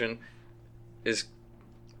discussion is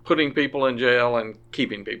putting people in jail and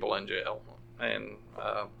keeping people in jail. And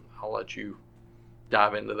I'll let you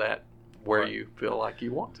dive into that where you feel like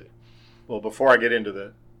you want to. Well, before I get into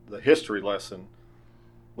the history lesson,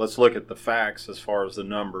 let's look at the facts as far as the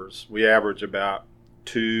numbers. We average about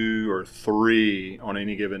 2 or 3 on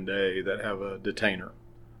any given day that have a detainer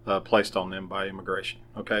placed on them by immigration.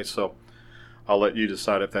 Okay, so I'll let you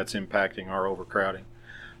decide if that's impacting our overcrowding.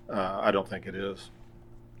 I don't think it is.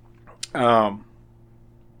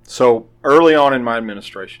 So early on in my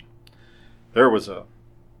administration, there was a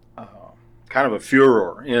kind of a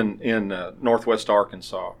furor in Northwest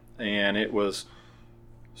Arkansas, and it was,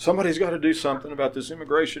 somebody's got to do something about this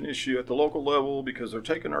immigration issue at the local level because they're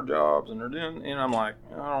taking our jobs and they're doing. And I'm like,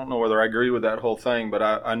 I don't know whether I agree with that whole thing, but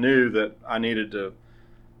I knew that I needed to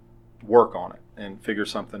work on it and figure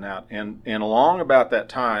something out. And along about that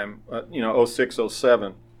time, 06,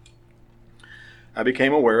 07, I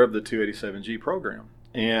became aware of the 287G program.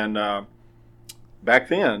 And back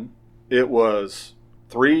then, it was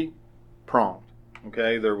 3-pronged.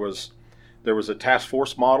 Okay, there was a task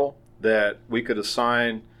force model that we could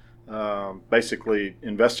assign basically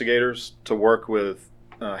investigators to work with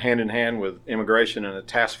hand in hand with immigration, and a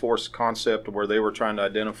task force concept where they were trying to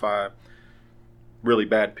identify really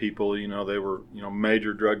bad people. They were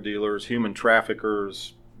major drug dealers, human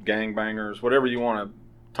traffickers, gangbangers, whatever you want to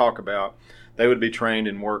talk about. They would be trained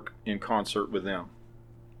and work in concert with them.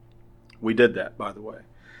 We did that, by the way.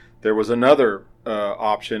 There was another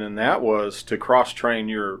option, and that was to cross-train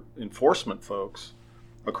your enforcement folks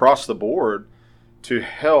across the board to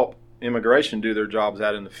help immigration do their jobs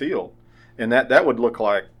out in the field. And that would look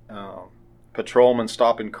like patrolmen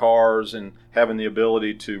stopping cars and having the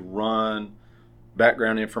ability to run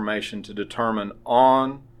background information to determine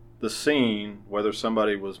on the scene whether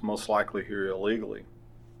somebody was most likely here illegally.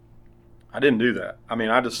 I didn't do that.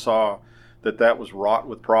 I just saw that was wrought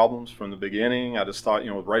with problems from the beginning. I just thought,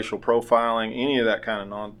 with racial profiling, any of that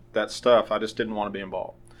kind of that stuff, I just didn't want to be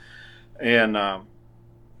involved. And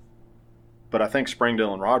but I think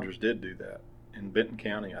Springdale and Rogers did do that in Benton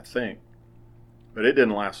County, I think. But it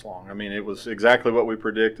didn't last long. It was exactly what we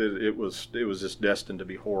predicted. It was just destined to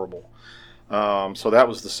be horrible. So that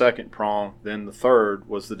was the second prong. Then the third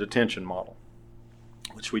was the detention model,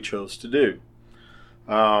 which we chose to do.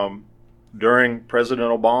 During President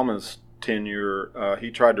Obama's tenure,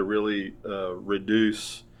 he tried to really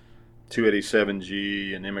reduce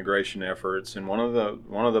 287G and immigration efforts. And one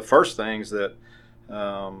of the first things that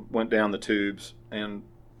went down the tubes, and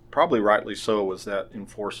probably rightly so, was that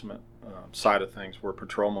enforcement side of things, where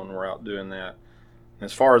patrolmen were out doing that.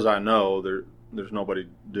 As far as I know, there's nobody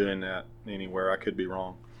doing that anywhere. I could be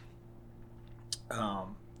wrong.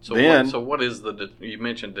 So what is you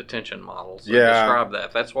mentioned detention models. So yeah, describe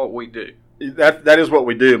that. That's what we do. That is what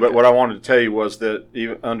we do. But what I wanted to tell you was that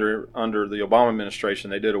even under the Obama administration,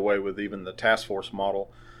 they did away with even the task force model,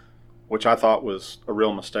 which I thought was a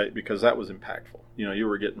real mistake because that was impactful. You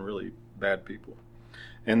were getting really bad people.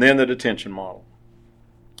 And then the detention model,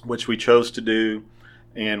 which we chose to do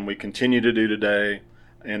and we continue to do today.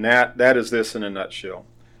 And that is this in a nutshell.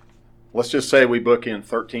 Let's just say we book in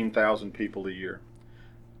 13,000 people a year.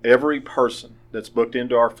 Every person that's booked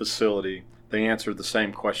into our facility, they answer the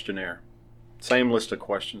same questionnaire. Same list of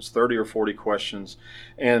questions, 30 or 40 questions.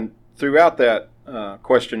 And throughout that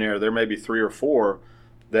questionnaire, there may be 3 or 4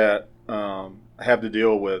 that have to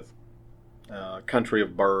deal with country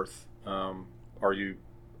of birth. Are you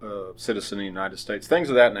a citizen of the United States? Things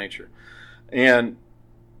of that nature. And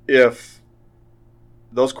if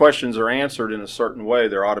those questions are answered in a certain way,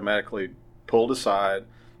 they're automatically pulled aside.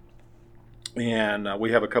 And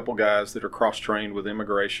we have a couple guys that are cross-trained with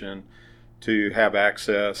immigration to have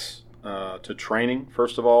access to training,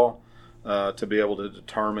 first of all, to be able to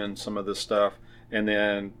determine some of this stuff, and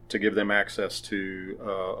then to give them access to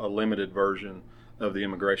a limited version of the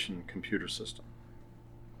immigration computer system.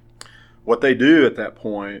 What they do at that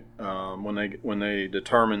point, when they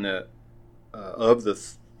determine that of the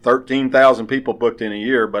 13,000 people booked in a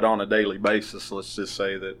year, but on a daily basis, let's just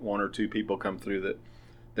say that 1 or 2 people come through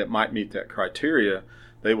that might meet that criteria,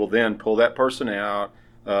 they will then pull that person out,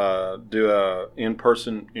 do a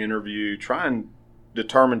in-person interview, try and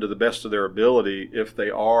determine to the best of their ability if they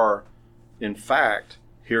are, in fact,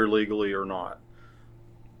 here legally or not.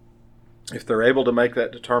 If they're able to make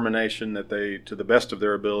that determination that they, to the best of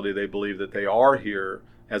their ability, they believe that they are here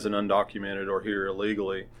as an undocumented or here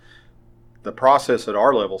illegally, the process at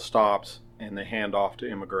our level stops and they hand off to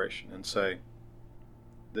immigration and say,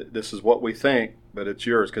 this is what we think, but it's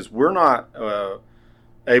yours. Because we're not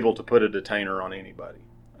able to put a detainer on anybody.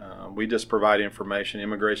 We just provide information.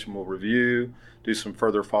 Immigration will review, do some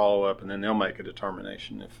further follow-up, and then they'll make a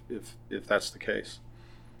determination if that's the case.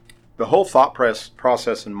 The whole thought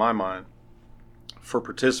process in my mind for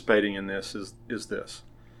participating in this is this.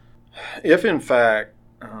 If, in fact,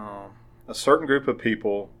 a certain group of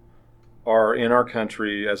people are in our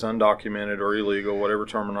country as undocumented or illegal, whatever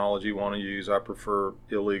terminology you want to use, I prefer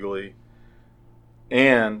illegally,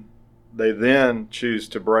 and they then choose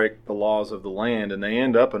to break the laws of the land and they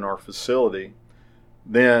end up in our facility,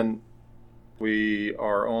 then we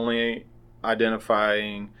are only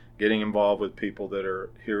identifying, getting involved with people that are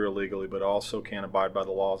here illegally, but also can't abide by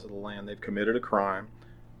the laws of the land. They've committed a crime,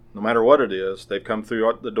 no matter what it is. They've come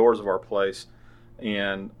through the doors of our place,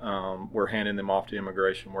 and we're handing them off to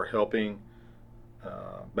immigration. We're helping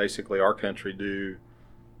basically our country do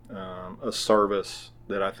a service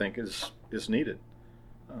that I think is needed.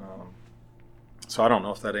 So I don't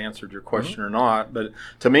know if that answered your question or not, but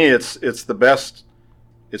to me, it's the best.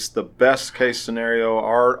 It's the best case scenario.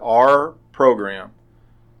 Our program,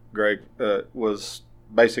 Greg, was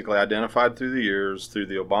basically identified through the years, through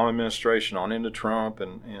the Obama administration on into Trump,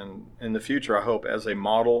 and in the future, I hope, as a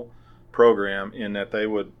model program, in that they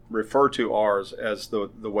would refer to ours as the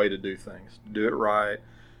way to do things. Do it right,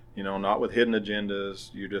 not with hidden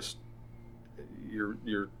agendas. You're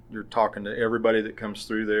talking to everybody that comes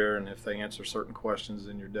through there, and if they answer certain questions,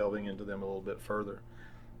 then you're delving into them a little bit further.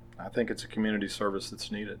 I think it's a community service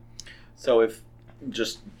that's needed. So if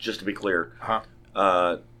just to be clear,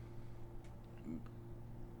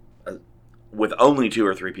 with only 2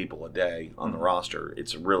 or 3 people a day on the roster,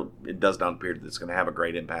 it does not appear that it's going to have a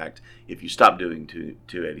great impact if you stop doing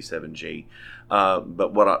 287G.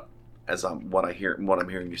 But what I'm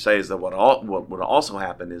hearing you say is that what would also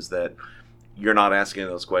happen is that you're not asking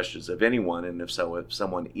those questions of anyone, and if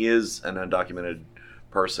someone is an undocumented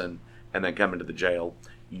person and then come into the jail,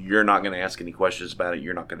 you're not going to ask any questions about it.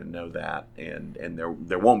 You're not going to know that, and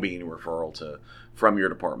there won't be any referral from your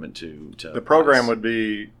department to the program would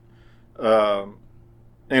be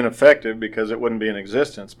ineffective because it wouldn't be in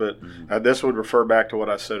existence. But this would refer back to what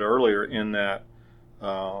I said earlier, in that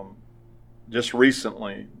just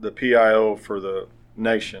recently the PIO for the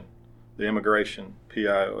nation, the immigration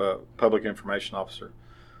PIO, Public Information Officer,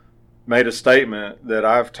 made a statement that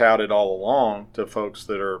I've touted all along to folks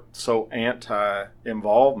that are so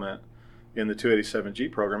anti-involvement in the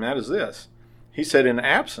 287G program. That is this. He said, in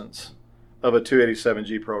absence of a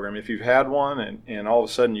 287G program, if you've had one and all of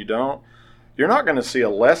a sudden you don't, you're not going to see a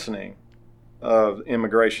lessening of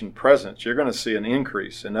immigration presence. You're going to see an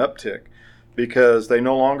increase, an uptick, because they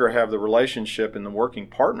no longer have the relationship and the working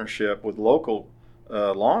partnership with local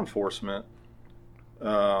law enforcement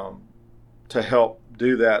to help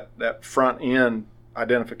do that front end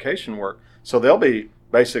identification work. So they'll be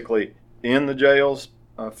basically in the jails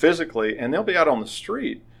physically, and they'll be out on the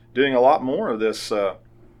street doing a lot more of this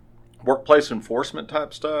workplace enforcement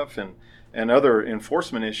type stuff and other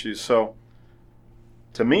enforcement issues. So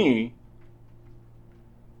to me,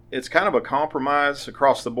 it's kind of a compromise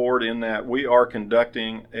across the board, in that we are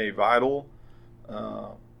conducting a vital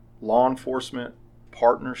law enforcement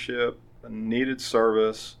partnership, a needed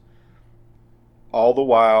service, all the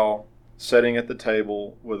while sitting at the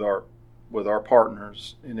table with our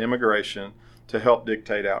partners in immigration to help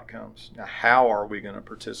dictate outcomes. Now, how are we going to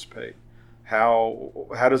participate?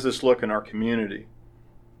 How does this look in our community?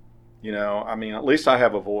 At least I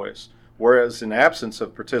have a voice. Whereas in absence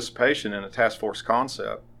of participation in a task force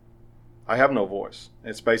concept, I have no voice.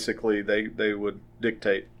 It's basically they would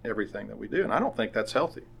dictate everything that we do, and I don't think that's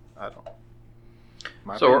healthy. I don't.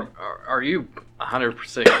 So are you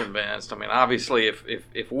 100% convinced? Obviously,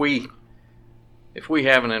 if we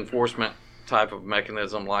have an enforcement type of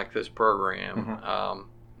mechanism like this program,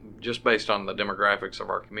 just based on the demographics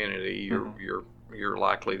of our community, you're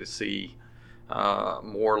likely to see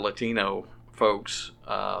more Latino folks,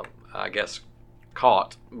 I guess,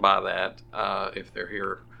 caught by that if they're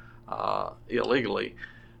here illegally.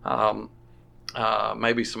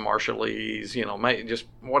 Maybe some marshallese, just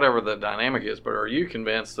whatever the dynamic is. But are you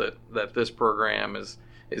convinced that this program is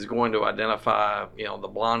going to identify, the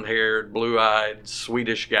blonde-haired, blue-eyed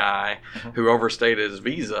Swedish guy who overstayed his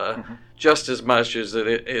visa just as much as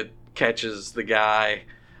it catches the guy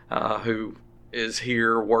who is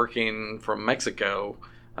here working from Mexico,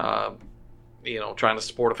 trying to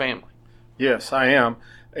support a family? Yes, I am.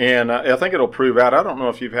 And I think it'll prove out. I don't know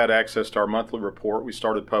if you've had access to our monthly report. We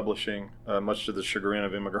started publishing, much to the chagrin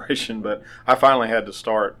of immigration, but I finally had to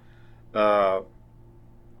start kind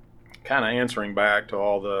of answering back to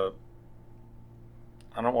all the,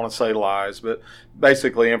 I don't want to say lies, but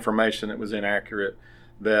basically information that was inaccurate,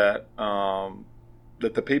 that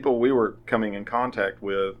the people we were coming in contact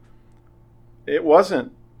with, it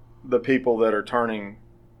wasn't the people that are turning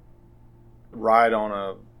right on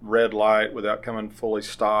a red light without coming fully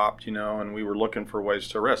stopped, and we were looking for ways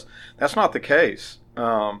to arrest. That's not the case.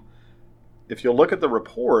 If you look at the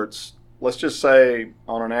reports, let's just say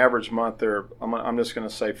on an average month I'm just going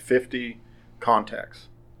to say 50 contacts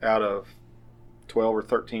out of 12 or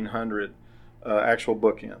 1,300 actual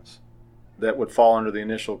bookends that would fall under the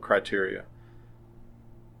initial criteria.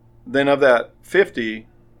 Then of that 50,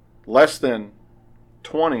 less than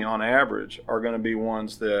 20 on average are going to be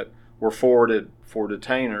ones that were forwarded for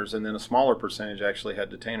detainers, and then a smaller percentage actually had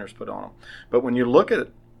detainers put on them. But when you look at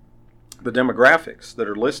the demographics that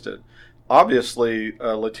are listed, obviously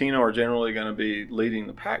Latino are generally going to be leading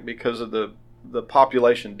the pack because of the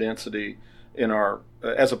population density in our,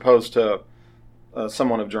 as opposed to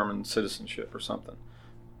someone of German citizenship or something,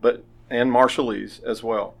 and Marshallese as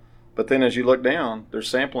well. But then as you look down,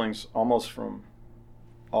 there's samplings almost from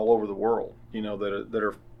all over the world, that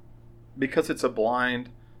are because it's a blind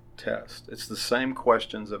test. It's the same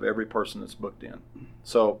questions of every person that's booked in.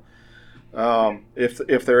 So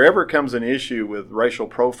if there ever comes an issue with racial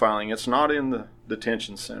profiling, it's not in the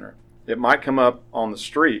detention center. It might come up on the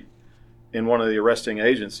street in one of the arresting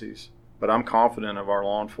agencies, but I'm confident of our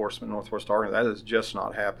law enforcement in Northwest Arkansas. That is just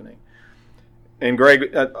not happening. And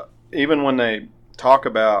Greg, even when they talk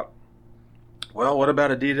about, well, what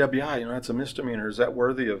about a DWI? That's a misdemeanor. Is that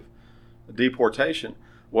worthy of deportation?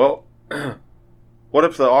 Well, what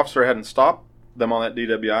if the officer hadn't stopped them on that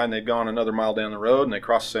DWI and they'd gone another mile down the road and they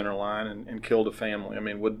crossed the center line and killed a family? I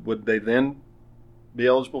mean, would they then be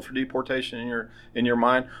eligible for deportation in your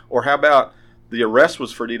mind? Or how about the arrest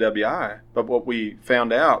was for DWI, but what we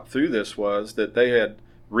found out through this was that they had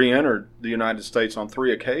re-entered the United States on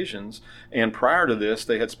 3 occasions, and prior to this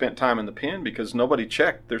they had spent time in the pen because nobody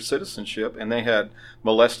checked their citizenship and they had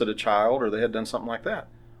molested a child or they had done something like that.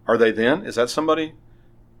 Are they then? Is that somebody?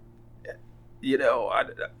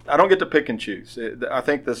 I don't get to pick and choose. I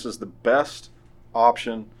think this is the best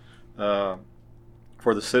option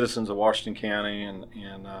for the citizens of Washington County, and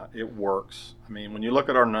it works. I mean, when you look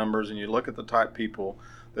at our numbers and you look at the type of people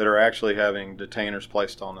that are actually having detainers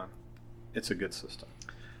placed on them, it's a good system.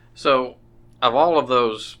 So, of all of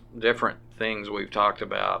those different things we've talked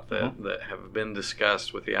about that have been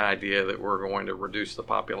discussed with the idea that we're going to reduce the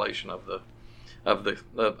population of the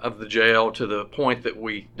jail to the point that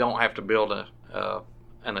we don't have to build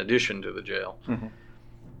an addition to the jail. Mm-hmm.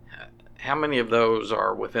 How many of those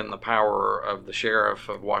are within the power of the sheriff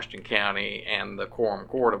of Washington County and the Quorum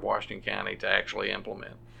Court of Washington County to actually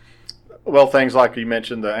implement? Well, things like you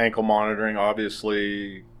mentioned, the ankle monitoring,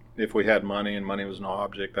 obviously, if we had money and money was no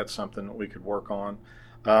object, that's something that we could work on.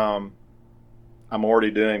 I'm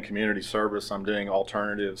already doing community service. I'm doing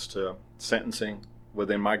alternatives to sentencing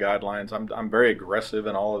within my guidelines. I'm very aggressive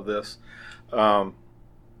in all of this.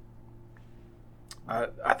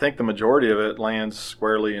 I think the majority of it lands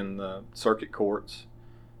squarely in the circuit courts,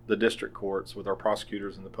 the district courts, with our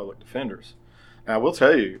prosecutors and the public defenders. Now, I will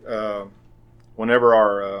tell you, whenever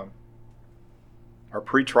our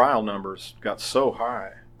pretrial numbers got so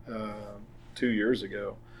high 2 years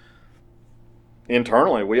ago,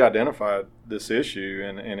 internally we identified this issue,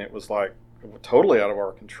 and it was like totally out of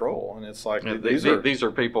our control. And it's like these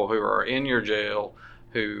are people who are in your jail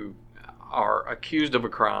who are accused of a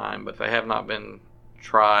crime, but they have not been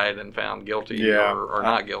tried and found guilty or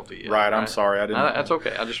not guilty yet, right? I'm sorry, I didn't. That's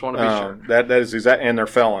okay. I just want to be sure. That is exact, and they're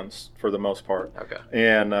felons for the most part. Okay.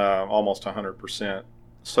 And almost 100%.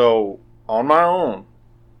 So on my own,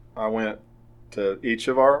 I went to each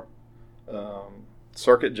of our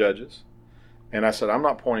circuit judges, and I said, I'm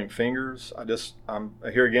not pointing fingers. I'm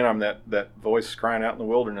here again. I'm that voice crying out in the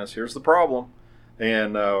wilderness. Here's the problem,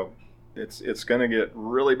 and it's going to get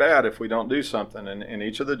really bad if we don't do something. And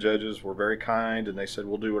each of the judges were very kind, and they said,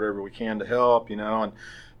 we'll do whatever we can to help,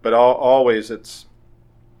 but always it's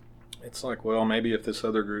like, well, maybe if this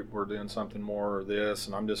other group were doing something more or this,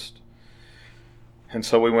 and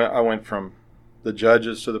so I went from the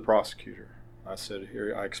judges to the prosecutor. I said,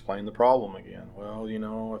 here, I explained the problem again. Well,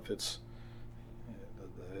 if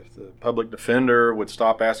the public defender would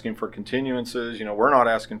stop asking for continuances, we're not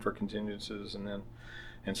asking for continuances,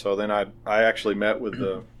 and so then I actually met with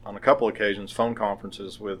on a couple occasions, phone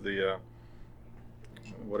conferences with the,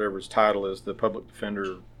 whatever his title is, the public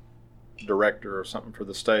defender director or something for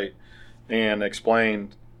the state, and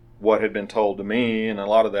explained what had been told to me. And a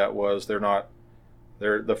lot of that was they're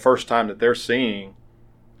the first time that they're seeing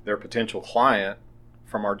their potential client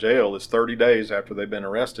from our jail is 30 days after they've been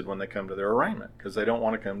arrested when they come to their arraignment, because they don't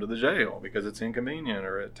want to come to the jail because it's inconvenient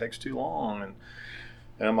or it takes too long. And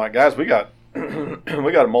I'm like, guys, we got a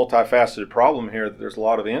multifaceted problem here. There's a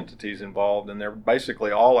lot of entities involved, and they're basically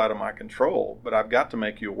all out of my control, but I've got to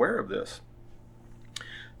make you aware of this.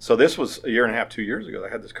 So this was 1.5 years, 2 years ago. I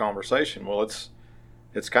had this conversation. Well, it's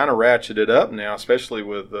kind of ratcheted up now, especially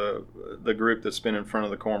with the group that's been in front of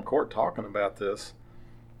the Quorum Court talking about this.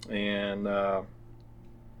 And I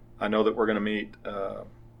know that we're going to meet,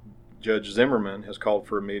 Judge Zimmerman has called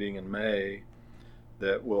for a meeting in May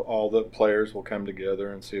that all the players will come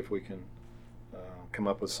together and see if we can come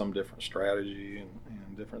up with some different strategy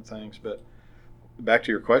and different things. But back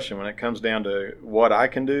to your question, when it comes down to what I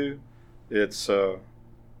can do, it's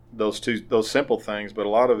those simple things, but a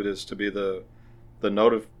lot of it is to be the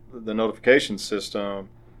notification system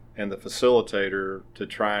and the facilitator to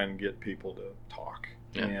try and get people to talk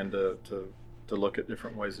and to look at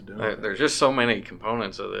different ways of doing it. There's just so many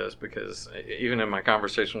components of this, because even in my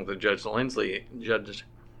conversation with Judge Lindsay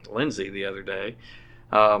the other day,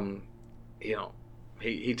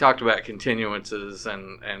 he talked about continuances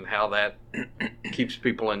and how that keeps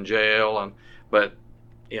people in jail, but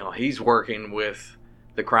he's working with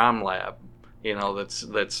the crime lab,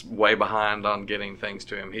 that's way behind on getting things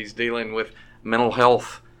to him. He's dealing with mental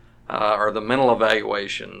health or the mental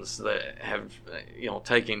evaluations that have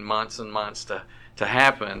taken months and months to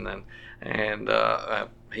happen, and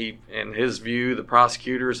he, in his view, the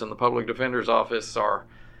prosecutors and the public defender's office are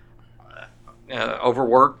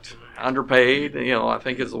overworked, underpaid, I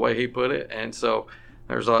think is the way he put it. And so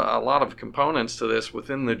there's a lot of components to this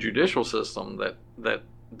within the judicial system that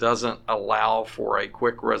doesn't allow for a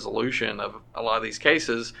quick resolution of a lot of these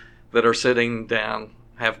cases that are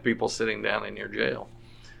have people sitting down in your jail.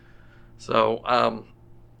 So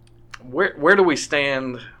where do we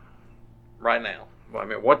stand right now? I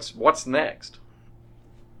mean, what's next?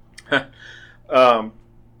 One of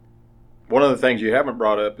the things you haven't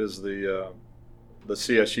brought up is the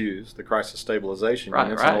CSUs, the crisis stabilization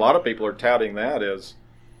units, and a lot of people are touting that as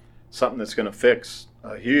something that's going to fix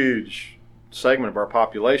a huge segment of our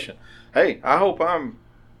population. Hey, I hope I'm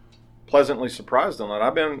pleasantly surprised on that.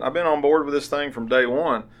 I've been on board with this thing from day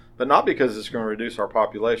one, but not because it's going to reduce our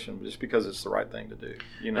population, but just because it's the right thing to do.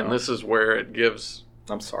 And this is where it gives.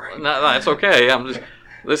 I'm sorry. No, it's okay.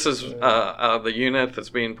 This is the unit that's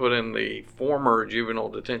being put in the former juvenile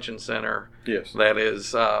detention center. Yes. That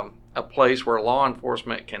is a place where law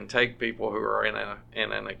enforcement can take people who are in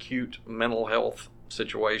an acute mental health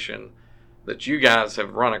situation that you guys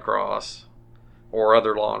have run across, or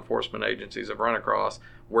other law enforcement agencies have run across,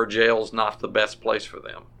 where jail's not the best place for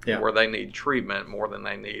them, where they need treatment more than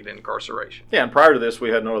they need incarceration. Yeah, and prior to this, we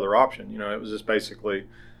had no other option. It was just basically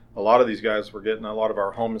a lot of these guys were getting, a lot of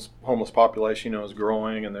our homeless population, is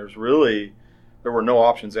growing, and there were no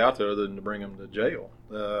options out there other than to bring them to jail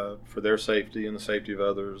for their safety and the safety of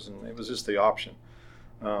others, and it was just the option.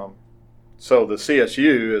 So the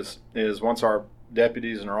CSU is once our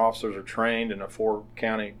deputies and our officers are trained in a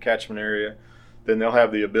 4-county catchment area, then they'll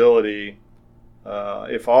have the ability,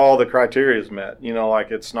 if all the criteria is met,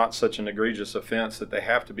 like it's not such an egregious offense that they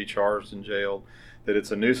have to be charged and jailed, that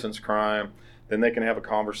it's a nuisance crime, then they can have a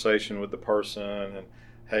conversation with the person and,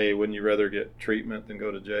 hey, wouldn't you rather get treatment than go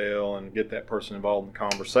to jail, and get that person involved in the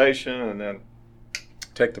conversation, and then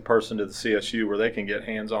take the person to the CSU where they can get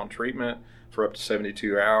hands-on treatment for up to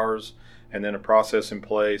 72 hours, and then a process in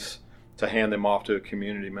place to hand them off to a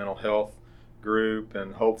community mental health group.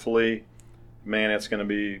 And hopefully, man, it's going to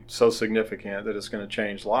be so significant that it's going to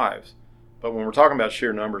change lives. But when we're talking about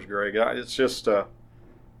sheer numbers, Greg, it's just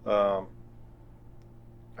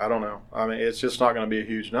I don't know. I mean, it's just not going to be a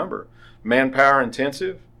huge number. Manpower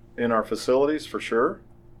intensive in our facilities, for sure.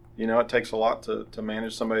 It takes a lot to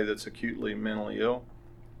manage somebody that's acutely mentally ill.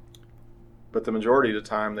 But the majority of the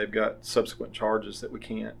time, they've got subsequent charges that we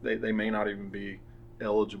can't. They may not even be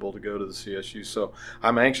eligible to go to the CSU. So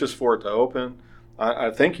I'm anxious for it to open. I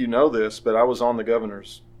think you know this, but I was on the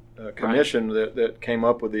governor's commission that came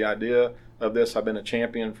up with the idea of this. I've been a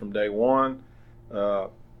champion from day one.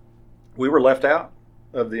 We were left out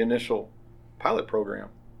of the initial pilot program.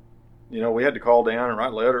 We had to call down and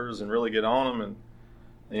write letters and really get on them,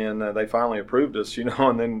 and they finally approved us,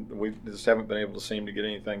 and then we just haven't been able to seem to get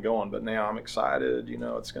anything going. But now I'm excited,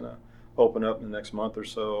 it's going to open up in the next month or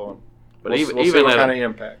so. But we'll see what kind of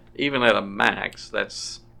impact. Even at a max,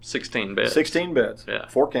 that's 16 beds. 16 beds. Yeah.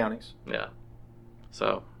 4 counties. Yeah.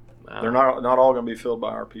 So they're not all going to be filled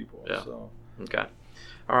by our people. Yeah. So. Okay.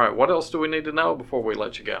 All right. What else do we need to know before we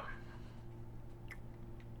let you go?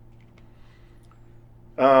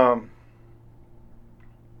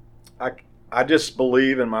 I just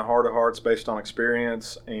believe in my heart of hearts, based on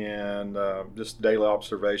experience and just daily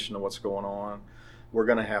observation of what's going on, we're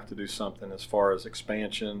going to have to do something as far as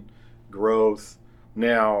expansion, growth.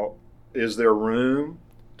 Now, is there room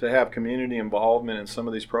to have community involvement in some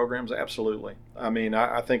of these programs? Absolutely. I mean,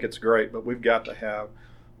 I think it's great, but we've got to have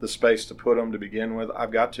the space to put them to begin with.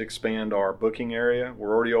 I've got to expand our booking area.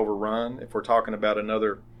 We're already overrun. If we're talking about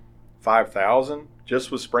another 5,000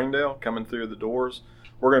 just with Springdale coming through the doors,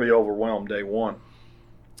 we're going to be overwhelmed day one.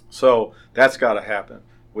 So that's got to happen.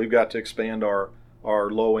 We've got to expand our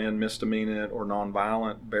low-end misdemeanor or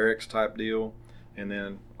nonviolent barracks type deal, and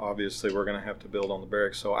then obviously we're going to have to build on the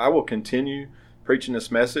barracks. So I will continue preaching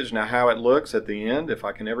this message. Now, how it looks at the end, if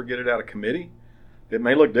I can ever get it out of committee, it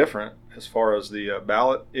may look different as far as the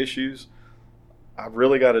ballot issues. I've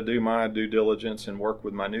really got to do my due diligence and work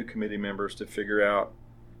with my new committee members to figure out,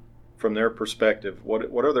 from their perspective,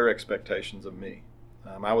 what are their expectations of me.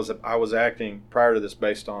 I was acting prior to this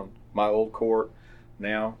based on my old court.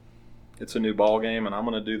 Now it's a new ball game, and I'm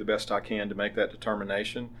going to do the best I can to make that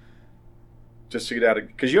determination. Just to get out of,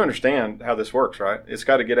 because you understand how this works, right? It's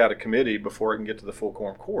got to get out of committee before it can get to the full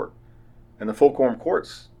quorum court, and the full quorum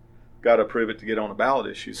court's got to approve it to get on a ballot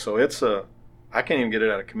issue. So I can't even get it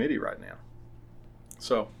out of committee right now.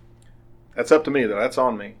 So that's up to me, though. That's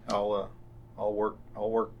on me. I'll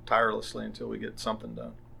work tirelessly until we get something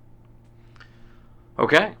done.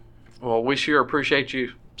 Okay. Well, we sure appreciate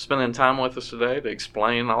you spending time with us today to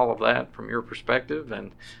explain all of that from your perspective,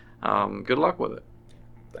 and good luck with it.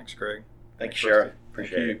 Thanks, Greg. Thank you, Sheriff.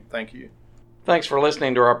 Appreciate it. Thank you. Thanks for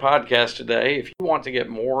listening to our podcast today. If you want to get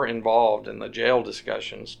more involved in the jail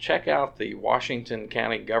discussions, check out the Washington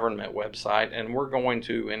County Government website, and we're going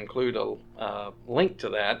to include a link to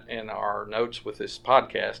that in our notes with this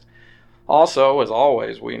podcast. Also, as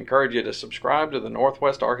always, we encourage you to subscribe to the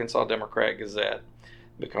Northwest Arkansas Democrat Gazette,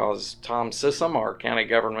 because Tom Sissom, our county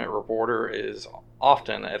government reporter, is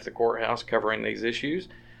often at the courthouse covering these issues.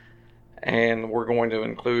 And we're going to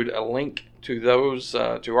include a link to those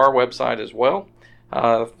to our website as well.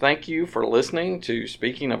 Thank you for listening to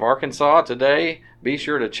Speaking of Arkansas today. Be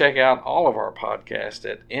sure to check out all of our podcasts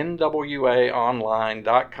at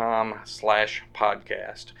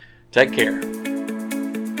nwaonline.com/podcast. Take care.